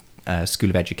the School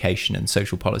of Education and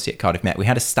Social Policy at Cardiff Met, we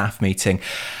had a staff meeting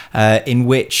in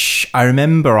which I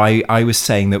remember I was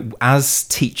saying that as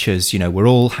teachers, we're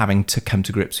all having to come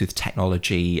to grips with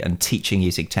technology and teaching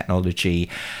using technology.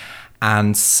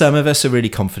 And some of us are really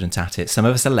confident at it. Some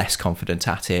of us are less confident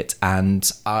at it. And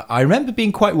I remember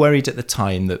being quite worried at the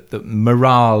time that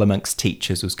morale amongst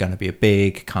teachers was going to be a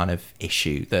big kind of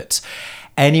issue, that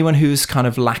anyone who's kind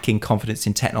of lacking confidence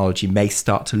in technology may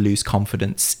start to lose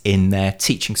confidence in their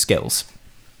teaching skills.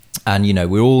 And, you know,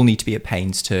 we all need to be at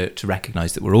pains to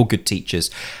recognise that we're all good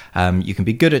teachers. You can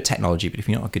be good at technology, but if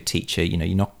you're not a good teacher, you know,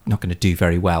 you're not going to do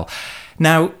very well.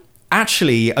 Now,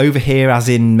 actually, over here, as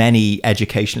in many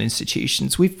educational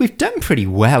institutions, we've done pretty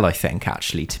well, I think,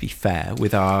 actually, to be fair,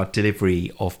 with our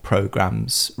delivery of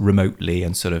programmes remotely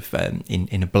and sort of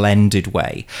in a blended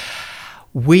way.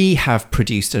 We have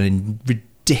produced a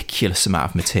ridiculous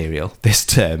amount of material this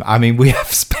term. I mean, we have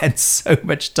spent so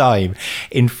much time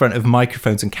in front of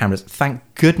microphones and cameras. Thank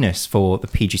goodness for the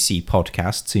PGC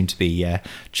podcast, soon to be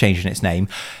changing its name,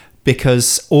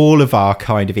 because all of our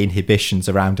kind of inhibitions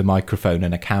around a microphone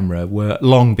and a camera were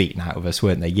long beaten out of us,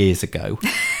 weren't they, years ago?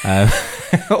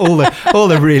 All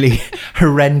the really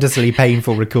horrendously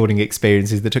painful recording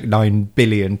experiences that took 9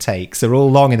 billion takes are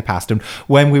all long in the past. And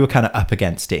when we were kind of up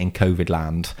against it in COVID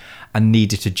land and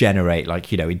needed to generate,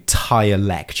 like, you know, entire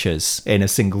lectures in a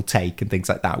single take and things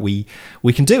like that, we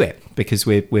can do it because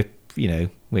we're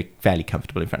fairly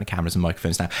comfortable in front of cameras and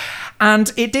microphones now.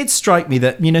 And it did strike me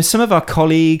that, you know, some of our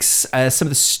colleagues, some of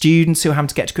the students who are having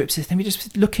to get to grips with them, we're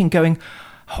just looking, going,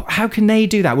 oh, how can they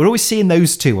do that? We're always seeing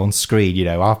those two on screen, you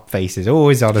know, our faces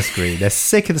always on a screen. They're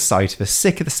sick of the sight of us,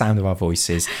 sick of the sound of our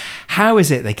voices. How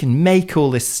is it they can make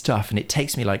all this stuff and it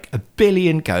takes me like 1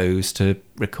 billion goes to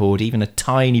record even a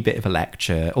tiny bit of a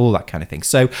lecture, all that kind of thing.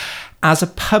 So as a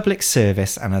public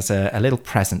service and as a little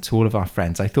present to all of our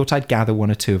friends, I thought I'd gather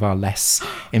one or two of our less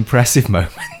impressive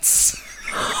moments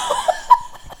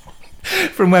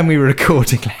from when we were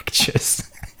recording lectures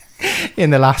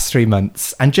in the last 3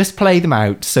 months and just play them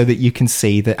out so that you can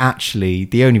see that actually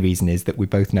the only reason is that we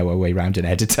both know our way around an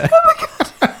editor. Oh my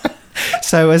God.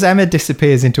 So as Emma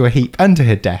disappears into a heap under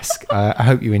her desk, I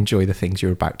hope you enjoy the things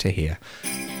you're about to hear.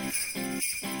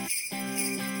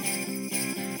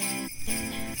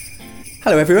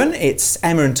 Hello everyone, it's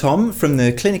Emma and Tom from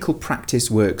the Clinical Practice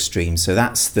Workstream. So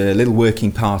that's the little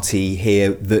working party here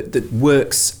that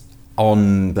works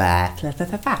on blah, blah, blah,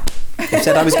 blah, blah. You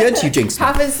said I was good, you jinxed me.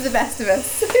 Happens to the best of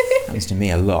us. Happens to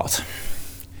me a lot.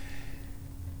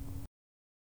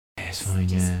 Yeah, it's fine,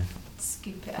 yeah.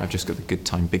 Scoop it I've just got the good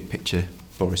time, big picture,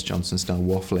 Boris Johnson style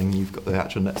waffling. You've got the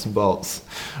actual nuts and bolts.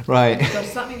 Right. Oh God,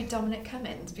 does that maybe Dominic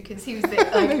Cummings? Because he was the...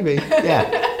 Like... Maybe, yeah.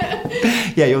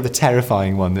 Yeah, you're the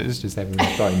terrifying one that is just everyone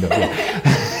signed up. Yeah.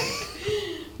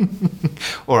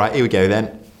 All right, here we go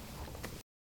then.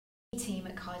 Team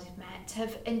at Cardiff Met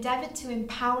have endeavoured to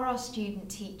empower our student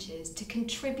teachers to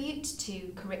contribute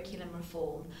to curriculum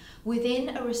reform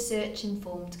within a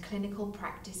research-informed clinical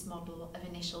practice model of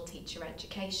initial teacher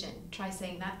education. Try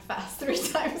saying that fast 3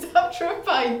 times after a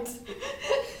pint.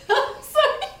 I'm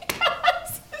sorry.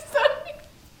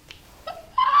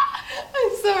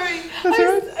 I'm sorry. That's all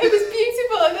right. It was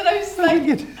beautiful, and then I was like,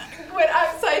 went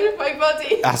outside of my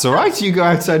body. That's all right. You go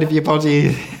outside of your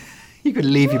body. You could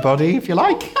leave your body if you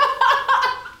like.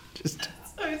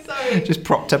 I'm sorry. Just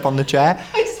propped up on the chair.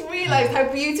 I just realised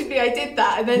how beautifully I did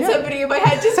that, and then somebody in my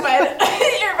head just went,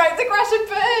 "You're about to crash and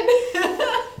burn."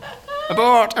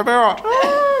 Abort!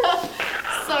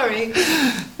 Sorry.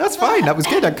 That's fine. That was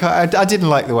good. I didn't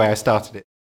like the way I started it.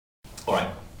 All right.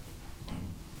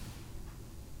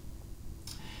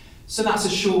 So that's a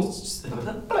short...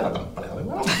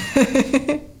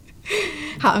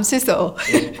 Hamster.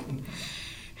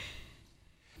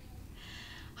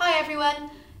 Hi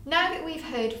everyone. Now that we've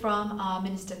heard from our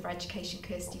Minister for Education,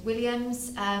 Kirsty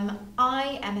Williams,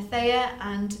 I, Emma Thayer,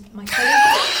 and my colleague...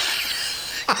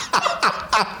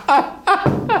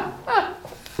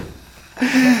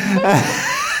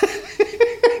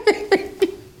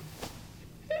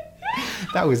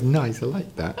 That was nice. I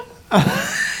like that.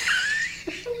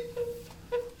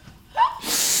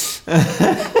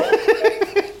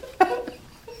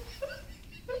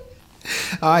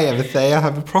 I, Emma Thayer,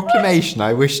 have a proclamation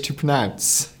I wish to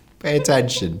pronounce. Pay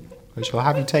attention. I shall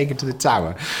have you taken to the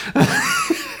tower.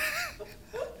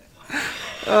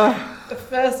 The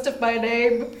first of my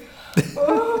name.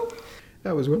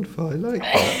 That was wonderful. I like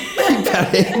that. Keep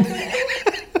that in.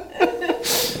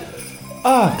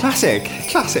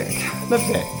 Classic.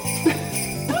 Loved it.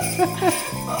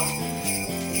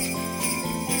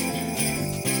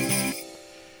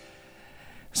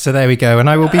 So there we go. And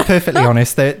I will be perfectly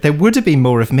honest, there would have been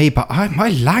more of me, but my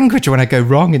language when I go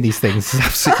wrong in these things is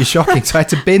absolutely shocking. So I had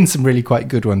to bin some really quite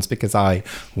good ones because I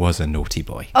was a naughty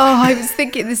boy. Oh, I was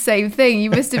thinking the same thing. You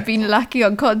must have been lacking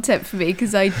on content for me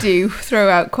because I do throw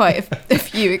out quite a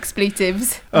few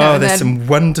expletives. Oh, there's some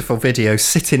wonderful videos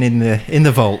sitting in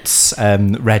the vaults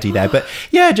ready there. But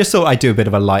yeah, I just thought I'd do a bit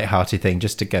of a light-hearted thing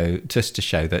just to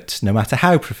show that no matter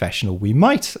how professional we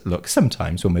might look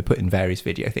sometimes when we're putting various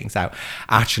video things out,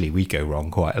 actually we go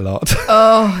wrong quite a lot.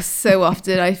 Oh, so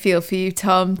often. I feel for you,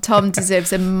 Tom. Tom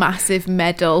deserves a massive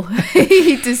medal.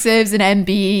 He deserves an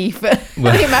MBE for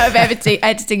the amount of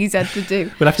editing he's had to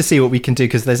do. We'll have to see what we can do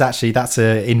because that's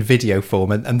in video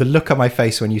form, and the look on my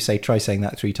face when you try saying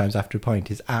that 3 times after a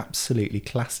pint is absolutely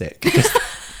classic. Just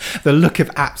the look of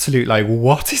absolute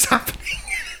what is happening?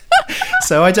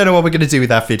 So I don't know what we're going to do with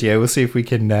that video. We'll see if we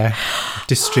can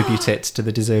distribute it to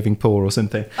the deserving poor or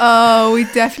something. Oh, we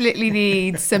definitely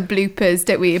need some bloopers,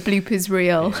 don't we? A bloopers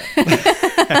reel.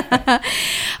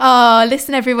 Oh,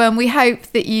 listen, everyone, we hope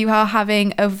that you are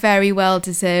having a very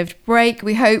well-deserved break.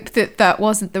 We hope that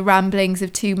wasn't the ramblings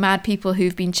of 2 mad people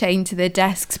who've been chained to their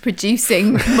desks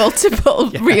producing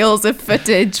multiple reels of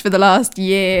footage for the last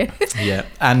year. Yeah,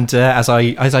 and as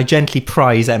I gently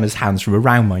prise Emma's hands from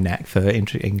around my neck for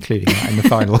including that in the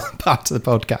final part of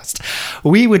the podcast,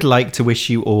 we would like to wish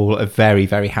you all a very,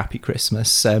 very happy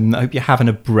Christmas. I hope you're having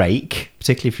a break,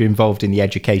 particularly if you're involved in the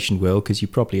education world, because you're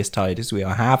probably as tired as we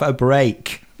are. Have a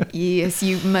break. Yes,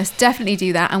 you must definitely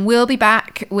do that. And we'll be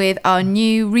back with our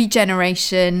new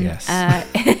Regeneration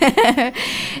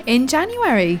in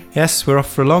January. Yes, we're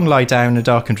off for a long lie down in a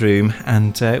darkened room,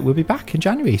 and we'll be back in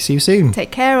January. See you soon.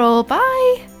 Take care all.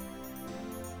 Bye.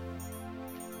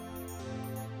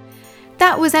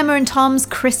 That was Emma and Tom's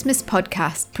Christmas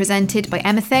podcast, presented by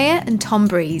Emma Thayer and Tom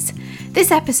Breeze.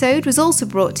 This episode was also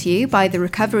brought to you by the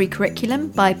Recovery Curriculum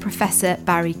by Professor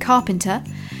Barry Carpenter,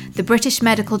 the British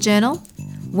Medical Journal,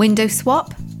 Window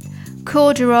Swap,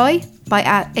 Corduroy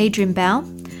by Adrian Bell,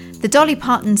 the Dolly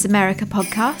Parton's America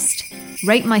podcast,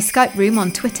 Rate My Skype Room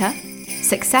on Twitter,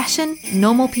 Succession,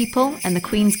 Normal People and the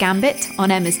Queen's Gambit on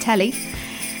Emma's Telly,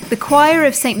 the Choir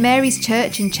of St Mary's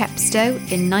Church in Chepstow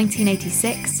in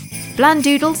 1986,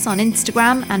 Blandoodles on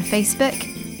Instagram and Facebook,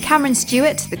 Cameron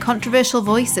Stewart, the controversial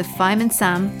voice of Fireman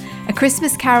Sam, A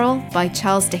Christmas Carol by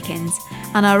Charles Dickens,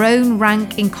 and our own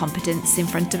rank incompetence in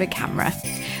front of a camera.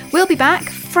 We'll be back,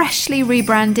 freshly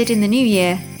rebranded in the new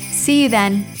year. See you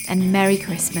then, and Merry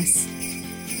Christmas.